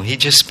bicycle. He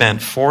just spent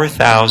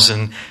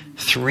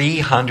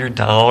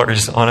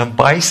 $4,300 on a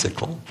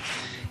bicycle.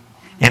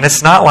 And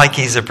it's not like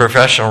he's a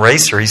professional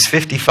racer. He's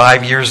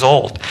 55 years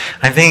old.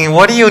 I'm thinking,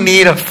 what do you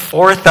need a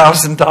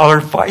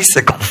 $4,000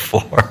 bicycle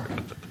for?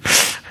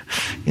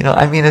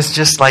 I mean,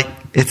 it's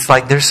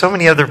like there's so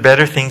many other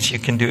better things you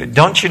can do.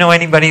 Don't you know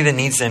anybody that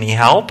needs any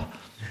help?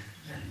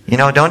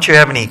 Don't you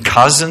have any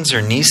cousins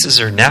or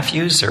nieces or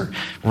nephews or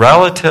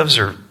relatives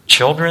or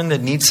children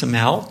that need some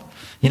help?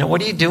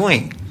 What are you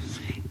doing?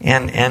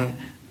 And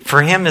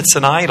for him, it's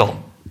an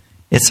idol.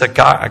 It's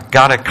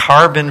got a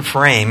carbon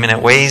frame, and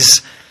it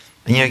weighs,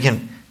 you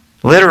can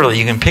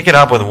pick it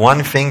up with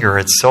one finger.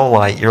 It's so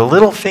light. Your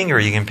little finger,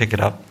 you can pick it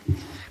up.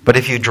 But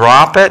if you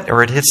drop it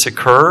or it hits a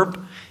curb,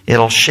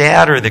 it'll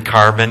shatter the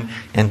carbon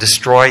and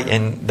destroy,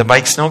 and the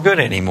bike's no good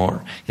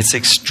anymore. It's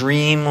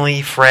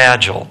extremely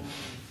fragile.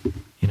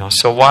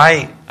 So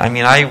why? I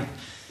mean, I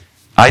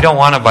don't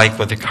want a bike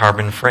with a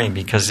carbon frame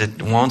because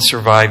it won't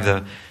survive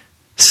the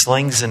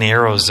slings and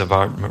arrows of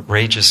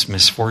outrageous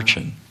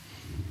misfortune.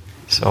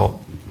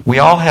 So we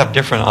all have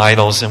different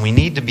idols, and we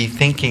need to be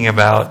thinking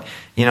about,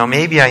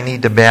 maybe I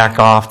need to back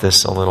off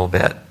this a little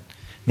bit.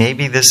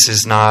 Maybe this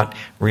is not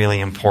really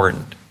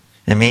important.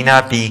 It may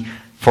not be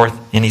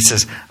and he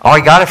says,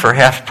 I got it for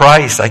half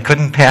price. I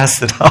couldn't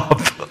pass it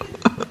up.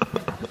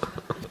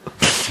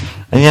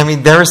 I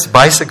mean, there's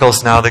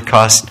bicycles now that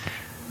cost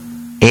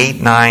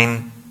 $8,000,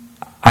 $9,000.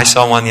 I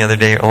saw one the other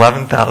day,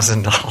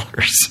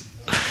 $11,000.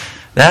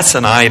 That's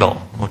an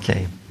idol,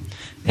 okay.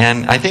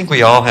 And I think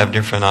we all have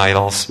different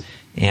idols,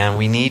 and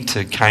we need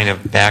to kind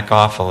of back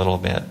off a little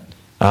bit.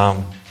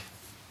 I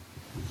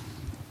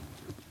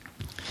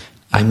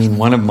mean,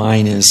 one of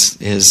mine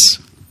is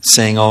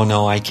saying, oh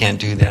no, I can't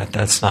do that.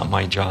 That's not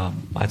my job.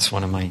 That's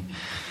one of my,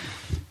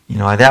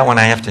 that one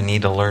I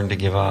need to learn to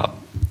give up.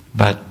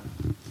 But,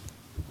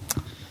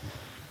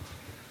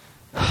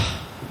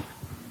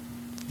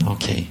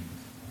 okay.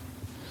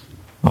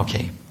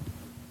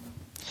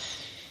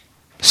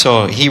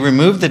 So he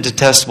removed the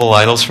detestable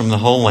idols from the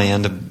whole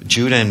land of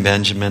Judah and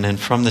Benjamin and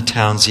from the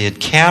towns he had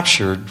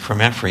captured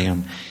from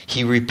Ephraim.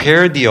 He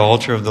repaired the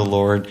altar of the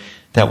Lord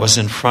that was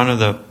in front of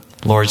the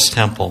Lord's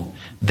temple.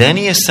 Then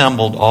he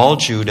assembled all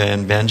Judah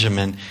and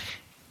Benjamin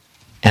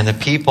and the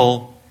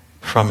people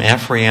from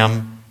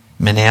Ephraim,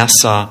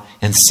 Manasseh,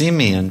 and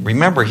Simeon.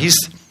 Remember,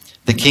 he's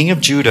the king of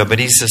Judah, but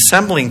he's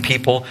assembling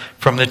people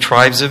from the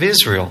tribes of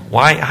Israel.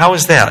 Why? How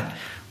is that?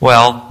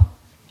 Well,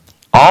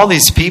 all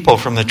these people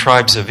from the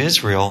tribes of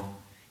Israel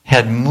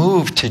had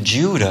moved to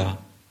Judah.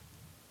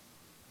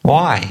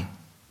 Why?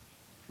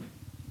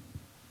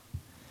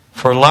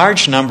 For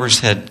large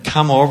numbers had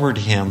come over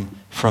to him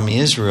from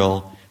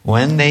Israel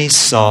when they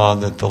saw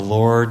that the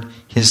Lord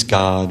his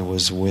God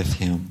was with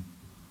him.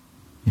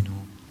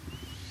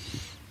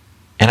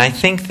 And I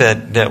think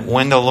that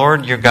when the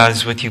Lord your God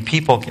is with you,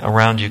 people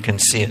around you can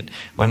see it.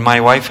 When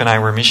my wife and I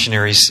were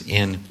missionaries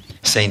in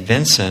St.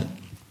 Vincent,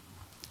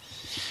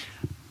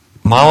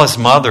 Mala's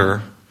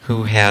mother,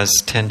 who has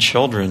 10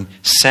 children,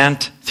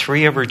 sent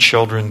 3 of her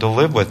children to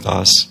live with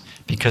us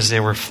because they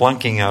were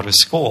flunking out of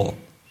school.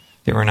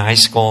 They were in high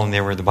school and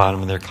they were at the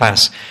bottom of their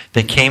class.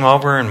 They came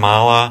over and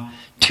Mala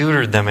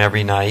tutored them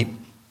every night,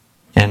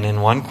 and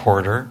in 1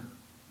 quarter,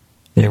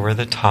 they were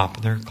the top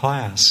of their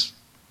class.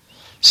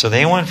 So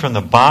they went from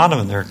the bottom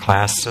of their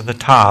class to the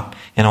top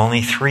in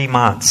only 3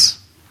 months.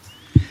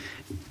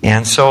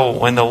 And so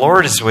when the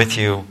Lord is with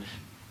you,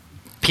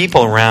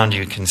 people around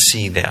you can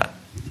see that.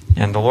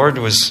 And the Lord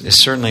is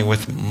certainly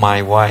with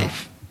my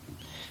wife.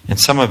 And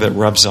some of it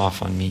rubs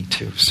off on me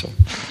too.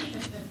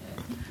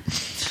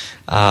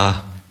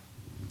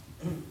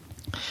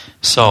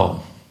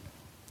 So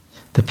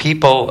the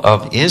people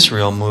of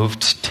Israel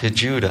moved to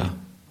Judah.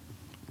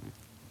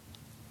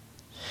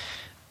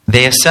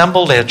 They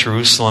assembled at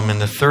Jerusalem in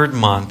the 3rd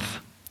month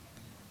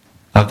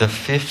of the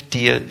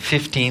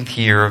 15th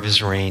year of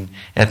his reign.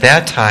 At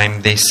that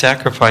time, they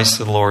sacrificed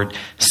to the Lord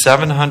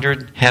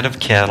 700 head of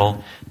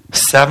cattle,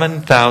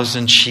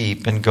 7,000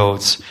 sheep and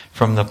goats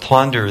from the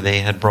plunder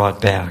they had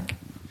brought back.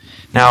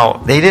 Now,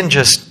 they didn't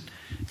just,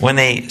 when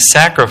they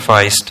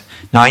sacrificed,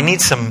 now I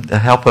need the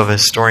help of a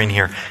historian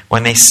here.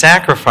 When they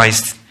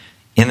sacrificed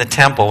in the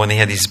temple, when they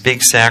had these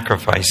big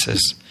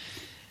sacrifices,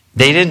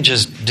 they didn't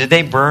just, did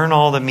they burn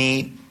all the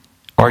meat?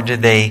 Or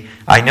did they,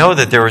 I know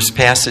that there was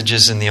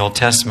passages in the Old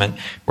Testament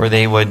where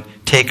they would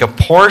take a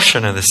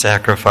portion of the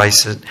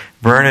sacrifice,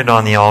 burn it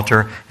on the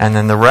altar, and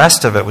then the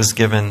rest of it was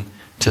given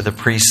to the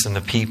priests and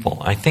the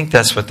people. I think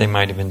that's what they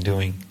might have been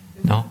doing.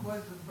 No? It was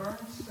a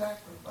burnt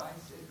sacrifice.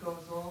 It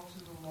goes all to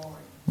the Lord.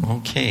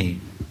 Okay.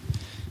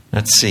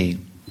 Let's see.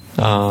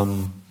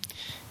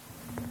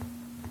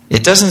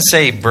 It doesn't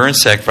say burnt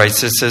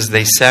sacrifice. It says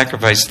they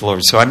sacrificed the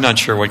Lord. So I'm not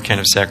sure what kind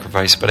of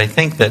sacrifice, but I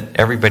think that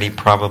everybody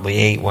probably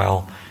ate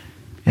well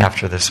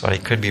after this, but I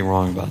could be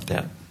wrong about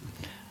that.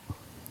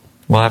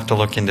 We'll have to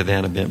look into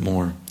that a bit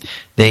more.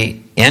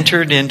 They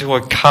entered into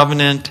a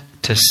covenant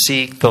to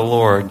seek the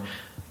Lord,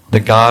 the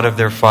God of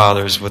their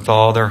fathers, with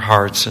all their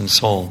hearts and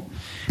soul.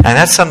 And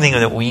that's something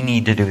that we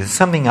need to do. It's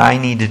something I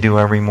need to do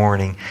every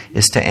morning,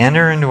 is to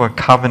enter into a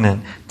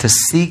covenant to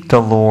seek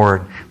the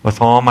Lord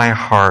with all my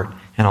heart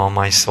and all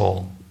my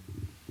soul.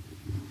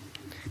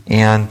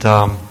 And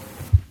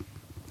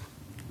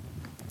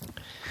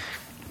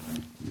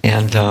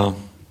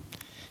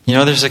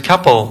there's a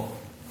couple.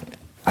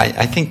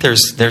 I think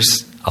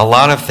there's a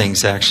lot of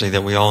things actually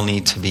that we all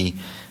need to be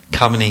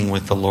covenanting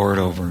with the Lord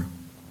over.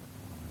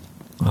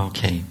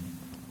 Okay.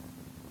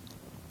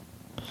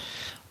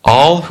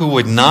 All who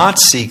would not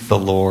seek the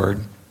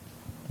Lord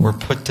were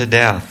put to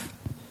death.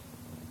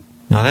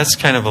 Now that's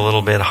kind of a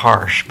little bit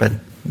harsh, but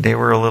they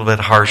were a little bit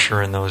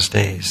harsher in those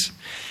days.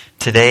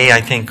 Today,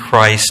 I think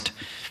Christ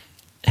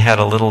had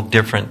a little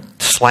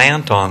different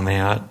slant on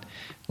that.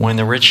 When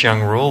the rich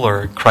young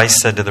ruler, Christ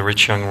said to the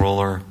rich young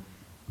ruler,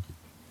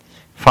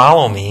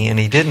 "Follow me," and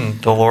he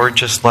didn't. The Lord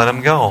just let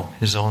him go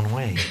his own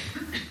way.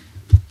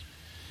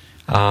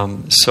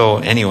 So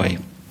anyway,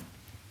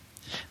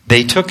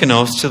 they took an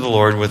oath to the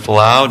Lord with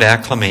loud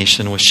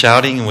acclamation, with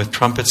shouting and with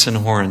trumpets and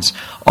horns.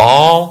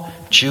 All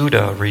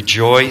Judah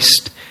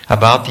rejoiced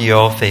about the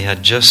oath they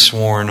had just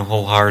sworn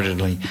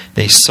wholeheartedly.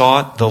 They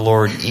sought the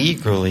Lord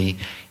eagerly,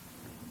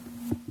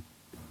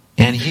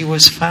 and he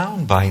was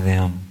found by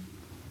them.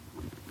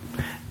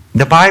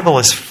 The Bible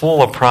is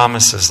full of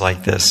promises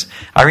like this.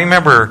 I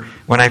remember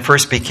when I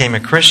first became a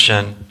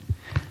Christian,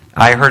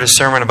 I heard a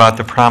sermon about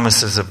the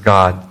promises of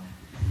God.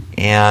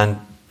 And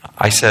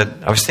I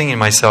was thinking to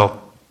myself,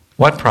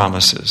 what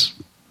promises?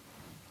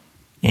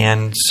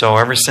 And so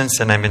ever since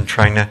then, I've been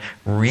trying to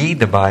read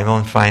the Bible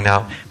and find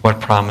out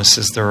what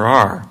promises there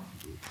are.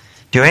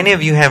 Do any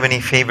of you have any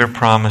favorite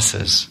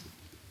promises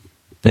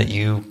that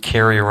you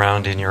carry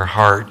around in your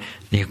heart,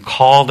 that you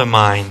call to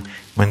mind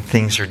when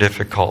things are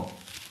difficult?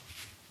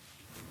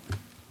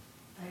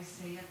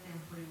 Isaiah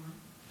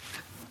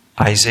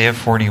 10:41. Isaiah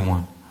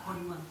 41.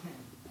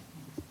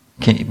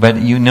 41:10.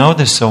 But you know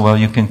this so well,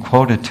 you can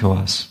quote it to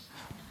us.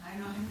 I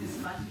know it in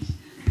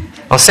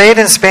Spanish. Well, say it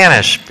in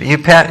Spanish.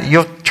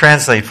 You'll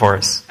translate for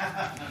us.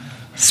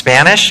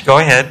 Spanish? Go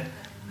ahead.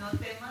 No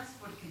temas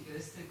porque yo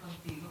estoy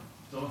contigo.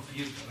 Don't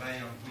fear, for I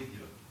am with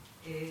you.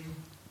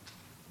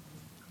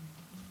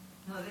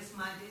 No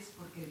desmayes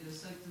porque yo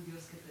soy tu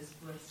Dios que te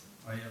esfuerzo.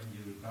 I am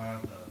your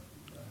God that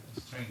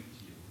strengthens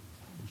you.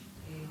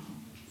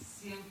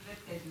 Siempre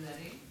te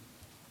ayudaré.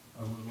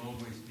 I will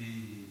always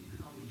be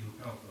your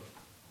helper.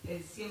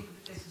 Siempre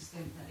te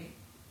sustentaré.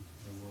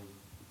 I will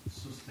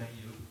sustain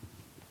you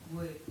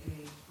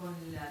Con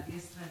la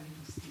diestra de mi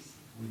justicia.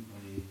 with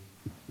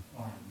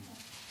my arm,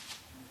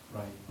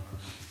 right arm.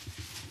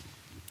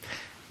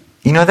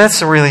 You know,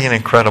 that's really an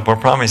incredible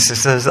promise. It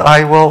says,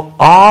 I will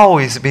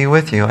always be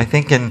with you. I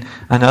think in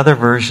another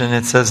version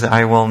it says,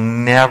 I will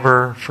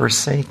never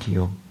forsake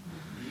you.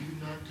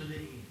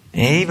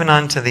 Even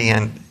unto the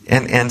end.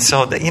 And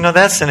so,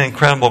 that's an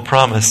incredible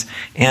promise.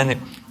 And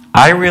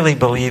I really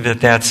believe that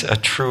that's a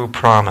true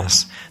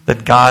promise.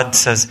 That God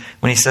says,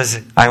 when He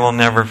says, I will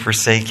never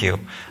forsake you.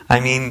 I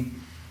mean,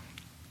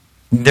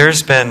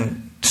 there's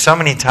been so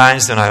many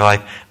times in my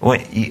life,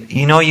 when,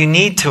 you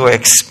need to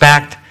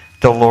expect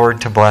the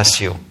Lord to bless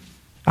you.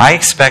 I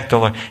expect the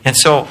Lord. And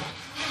so,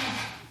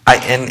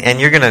 and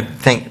you're going to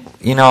think,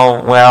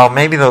 well,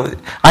 maybe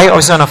I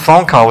was on a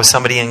phone call with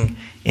somebody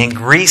in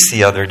Greece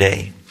the other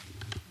day.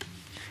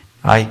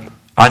 On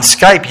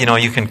Skype,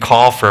 you can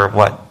call for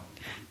what?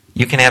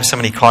 You can have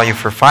somebody call you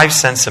for 5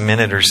 cents a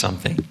minute or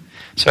something.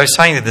 So I was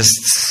talking to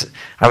this,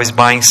 I was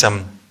buying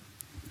some,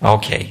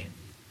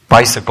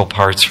 bicycle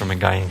parts from a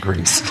guy in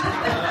Greece.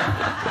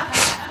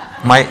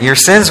 Your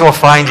sins will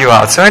find you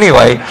out. So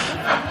anyway,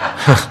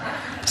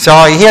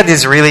 so he had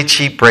these really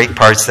cheap brake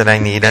parts that I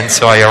need, and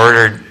so I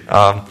ordered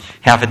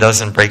half a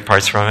dozen brake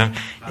parts from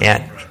him,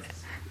 and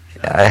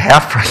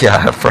half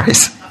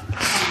price.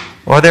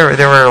 Well, they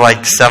were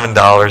like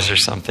 $7 or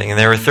something, and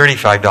they were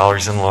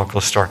 $35 in the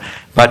local store.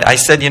 But I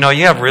said, you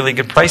have really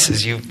good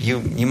prices.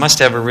 You must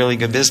have a really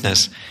good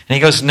business. And he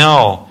goes,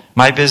 no,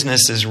 my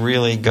business is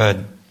really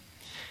good.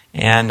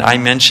 And I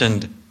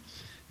mentioned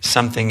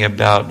something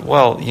about,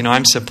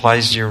 I'm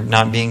surprised you're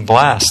not being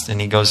blessed.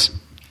 And he goes,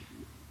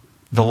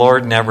 the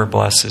Lord never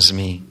blesses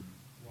me.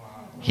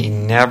 He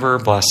never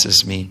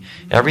blesses me.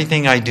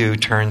 Everything I do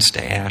turns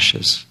to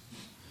ashes.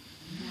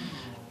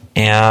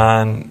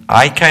 And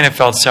I kind of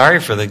felt sorry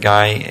for the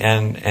guy,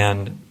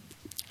 and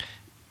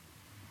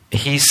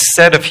he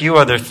said a few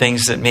other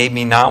things that made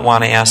me not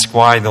want to ask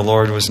why the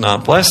Lord was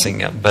not blessing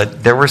him.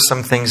 But there were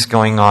some things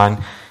going on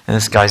in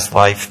this guy's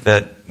life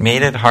that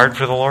made it hard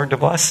for the Lord to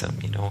bless him,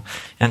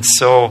 And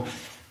so,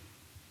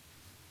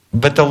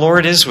 but the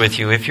Lord is with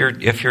you. If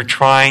you're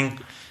trying,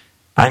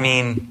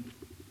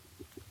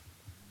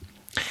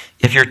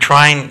 if you're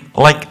trying,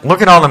 like,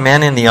 look at all the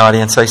men in the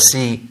audience. I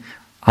see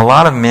a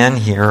lot of men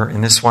here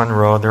in this one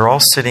row. They're all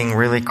sitting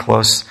really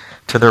close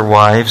to their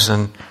wives,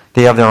 and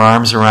they have their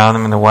arms around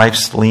them, and the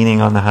wife's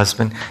leaning on the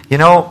husband. You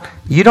know,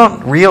 you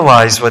don't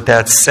realize what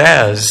that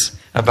says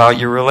about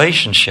your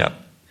relationship.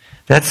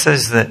 That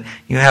says that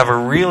you have a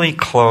really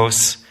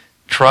close,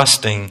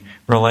 trusting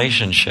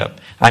relationship.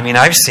 I mean,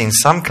 I've seen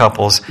some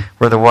couples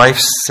where the wife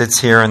sits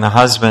here and the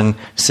husband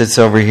sits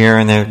over here,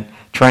 and they're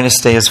trying to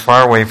stay as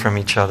far away from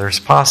each other as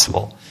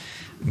possible.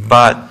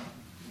 But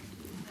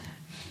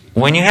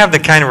when you have the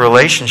kind of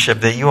relationship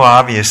that you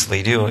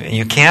obviously do, and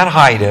you can't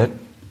hide it,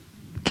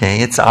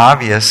 okay, it's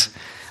obvious,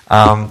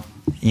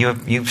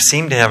 you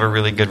seem to have a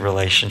really good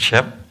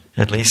relationship.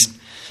 At least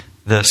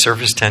the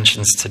surface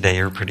tensions today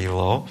are pretty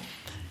low.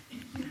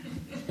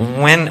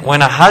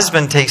 When a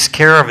husband takes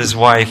care of his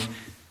wife,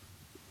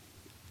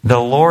 the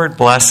Lord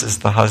blesses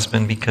the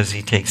husband because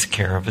he takes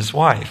care of his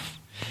wife.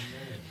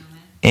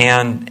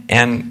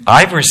 And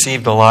I've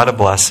received a lot of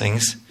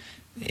blessings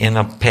in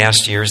the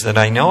past years that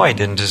I know I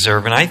didn't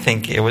deserve, and I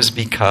think it was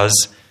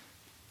because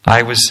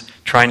I was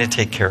trying to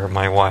take care of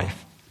my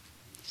wife.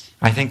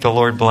 I think the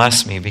Lord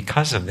blessed me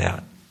because of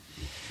that.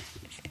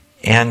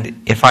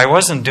 And if I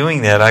wasn't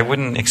doing that, I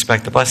wouldn't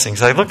expect the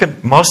blessings. I look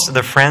at most of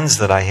the friends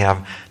that I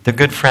have, the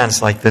good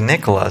friends like the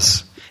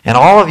Nicholas, and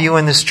all of you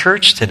in this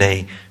church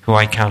today who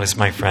I count as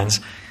my friends,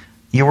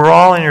 you were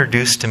all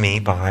introduced to me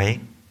by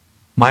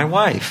my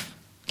wife.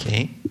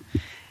 Okay?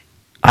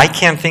 I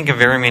can't think of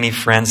very many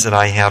friends that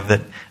I have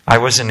that I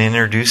wasn't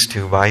introduced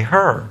to by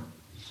her,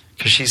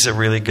 because she's a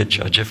really good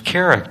judge of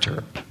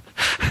character.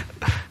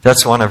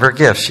 That's one of her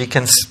gifts. She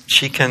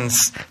can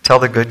tell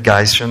the good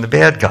guys from the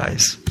bad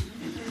guys.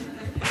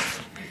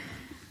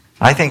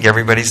 I think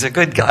everybody's a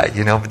good guy,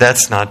 but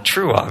that's not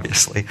true,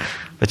 obviously.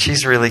 But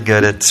she's really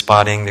good at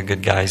spotting the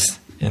good guys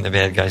and the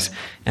bad guys.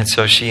 And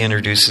so she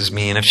introduces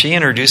me. And if she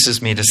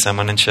introduces me to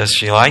someone and says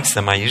she likes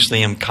them, I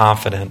usually am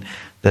confident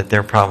that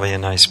they're probably a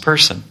nice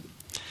person.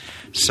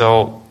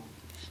 So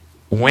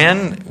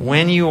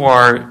when you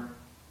are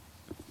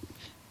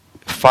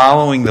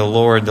following the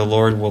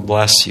Lord will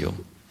bless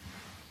you.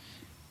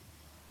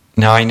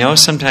 Now, I know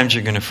sometimes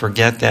you're going to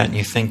forget that and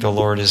you think the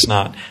Lord is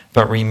not.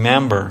 But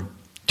remember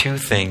two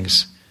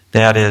things.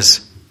 That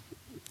is,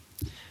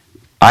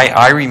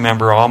 I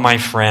remember all my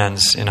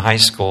friends in high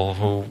school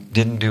who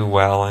didn't do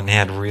well and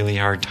had really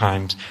hard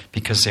times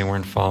because they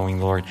weren't following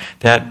the Lord.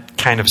 That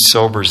kind of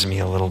sobers me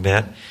a little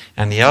bit.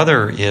 And the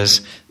other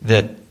is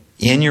that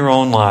in your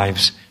own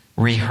lives,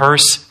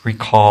 rehearse,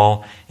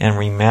 recall, and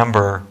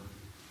remember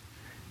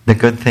the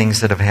good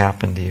things that have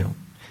happened to you.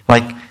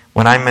 Like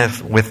when I'm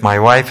with my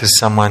wife, if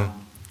someone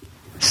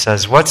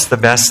says, "What's the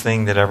best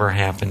thing that ever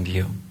happened to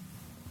you?"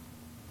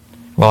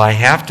 Well, I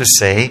have to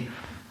say,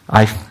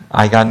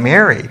 I got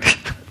married.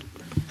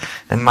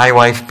 And my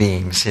wife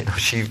beams.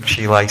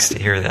 She likes to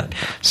hear that.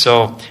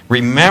 So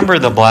remember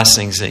the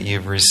blessings that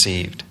you've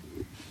received.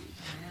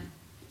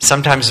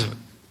 Sometimes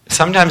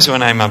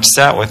when I'm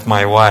upset with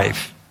my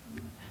wife,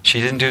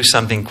 she didn't do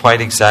something quite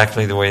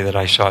exactly the way that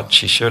I thought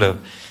she should have.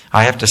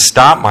 I have to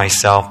stop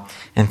myself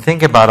and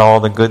think about all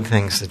the good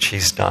things that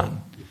she's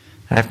done.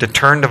 I have to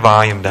turn the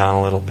volume down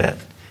a little bit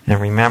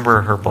and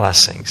remember her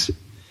blessings.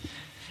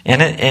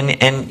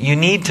 And you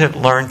need to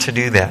learn to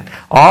do that.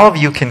 All of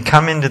you can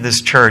come into this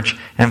church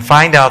and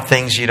find out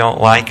things you don't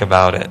like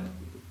about it.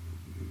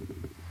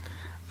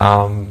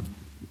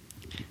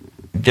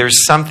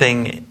 There's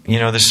something,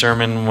 the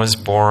sermon was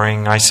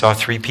boring. I saw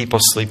 3 people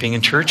sleeping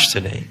in church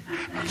today.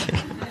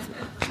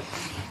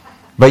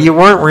 But you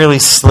weren't really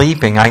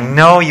sleeping. I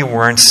know you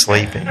weren't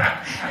sleeping.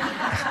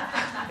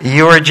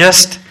 You were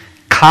just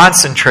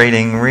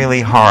concentrating really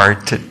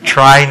hard to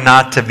try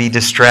not to be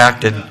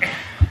distracted.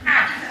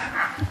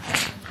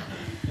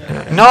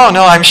 No,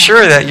 I'm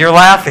sure that you're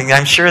laughing.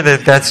 I'm sure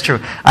that that's true.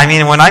 I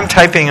mean, when I'm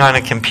typing on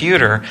a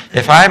computer,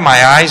 if I have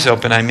my eyes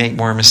open, I make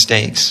more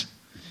mistakes.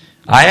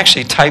 I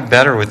actually type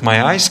better with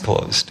my eyes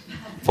closed,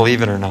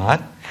 believe it or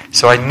not.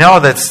 So I know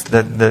that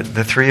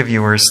the 3 of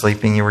you were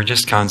sleeping. You were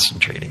just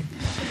concentrating.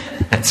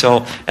 And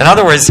so, in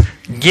other words,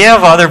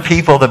 give other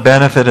people the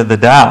benefit of the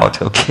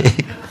doubt, okay?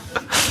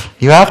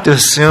 You have to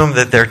assume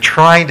that they're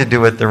trying to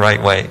do it the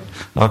right way.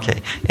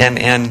 Okay,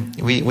 and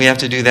we have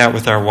to do that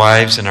with our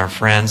wives and our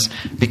friends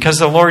because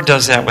the Lord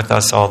does that with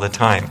us all the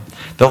time.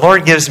 The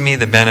Lord gives me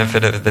the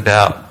benefit of the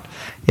doubt.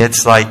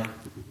 It's like,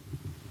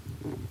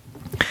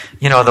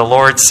 the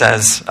Lord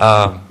says,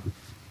 the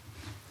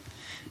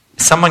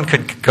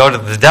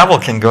devil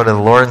can go to the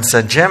Lord and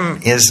say, "Jim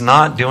is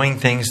not doing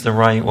things the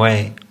right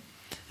way."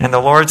 And the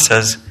Lord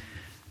says,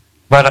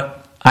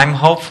 "But I'm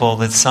hopeful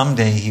that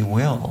someday he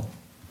will."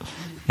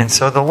 And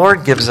so the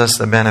Lord gives us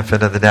the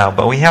benefit of the doubt,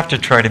 but we have to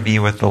try to be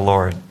with the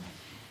Lord.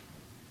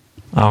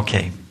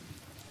 Okay.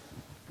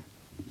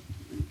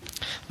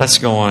 Let's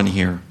go on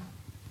here.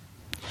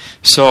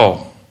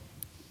 So,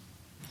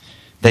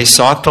 they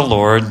sought the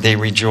Lord, they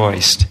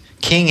rejoiced.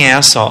 King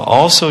Asa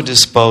also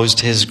disposed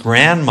his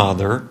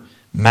grandmother,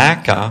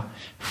 Maacah,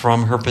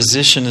 from her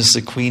position as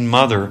the queen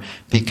mother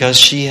because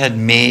she had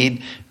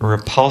made a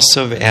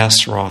repulsive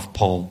Astaroth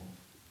pole.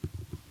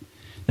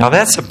 Now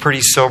that's a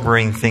pretty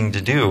sobering thing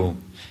to do,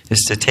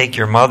 is to take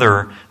your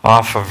mother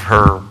off of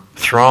her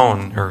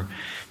throne, or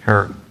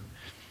her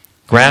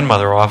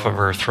grandmother off of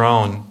her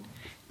throne,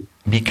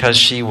 because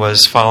she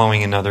was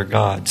following another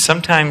god.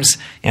 Sometimes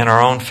in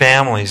our own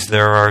families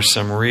there are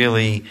some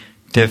really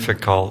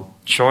difficult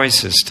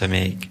choices to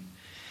make.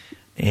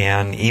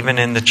 And even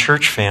in the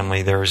church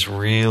family there's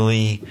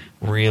really,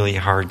 really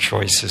hard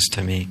choices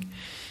to make.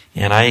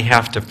 And I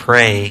have to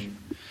pray.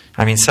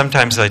 I mean,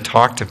 sometimes I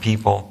talk to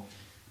people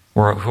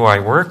who I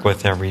work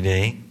with every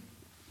day,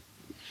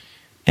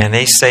 and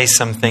they say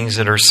some things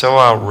that are so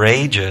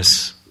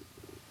outrageous,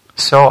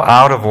 so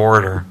out of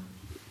order.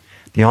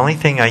 The only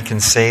thing I can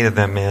say to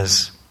them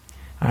is,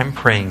 I'm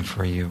praying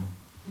for you.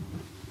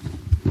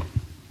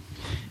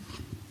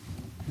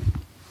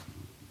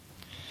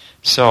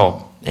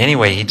 So,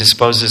 anyway, he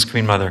disposed his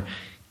queen mother.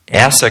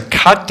 Asa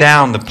cut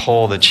down the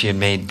pole that she had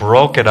made,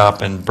 broke it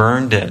up, and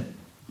burned it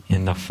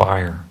in the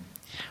fire.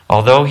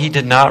 Although he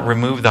did not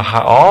remove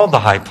all the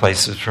high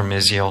places from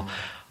Israel,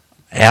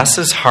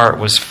 Asa's heart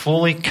was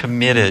fully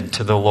committed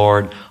to the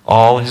Lord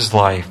all his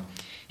life.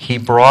 He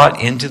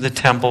brought into the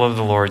temple of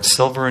the Lord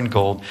silver and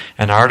gold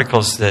and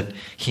articles that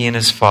he and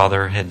his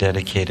father had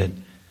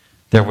dedicated.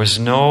 There was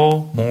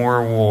no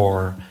more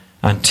war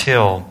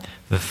until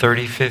the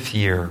 35th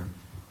year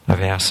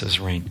of Asa's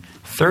reign.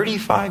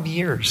 35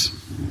 years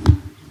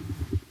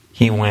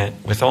he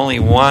went with only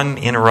one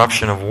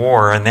interruption of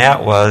war, and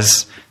that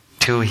was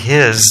to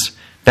his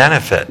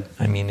benefit.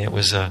 I mean, it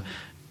was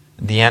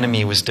the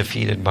enemy was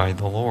defeated by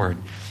the Lord.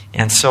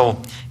 And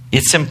so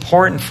it's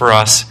important for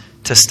us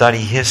to study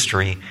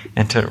history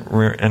and to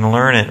and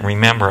learn it and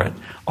remember it.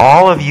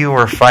 All of you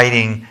are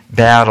fighting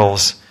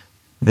battles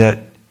that,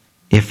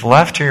 if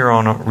left to your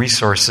own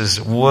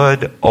resources,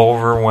 would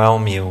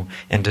overwhelm you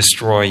and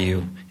destroy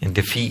you and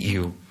defeat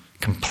you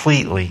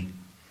completely.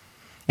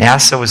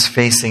 Asa was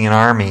facing an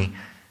army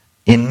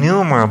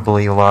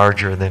innumerably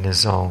larger than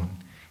his own,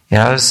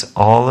 as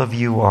all of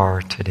you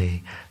are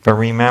today. But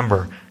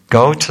remember,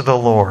 go to the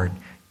Lord.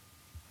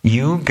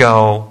 You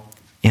go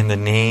in the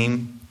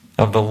name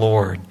of the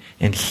Lord,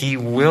 and He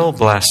will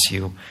bless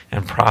you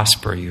and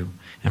prosper you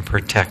and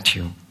protect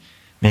you.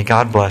 May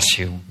God bless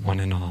you, one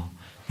and all.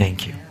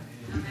 Thank you.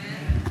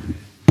 Amen.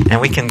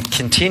 And we can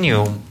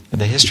continue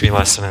the history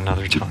lesson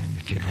another time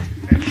if you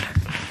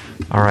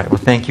like. All right. Well,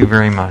 thank you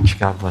very much.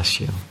 God bless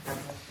you.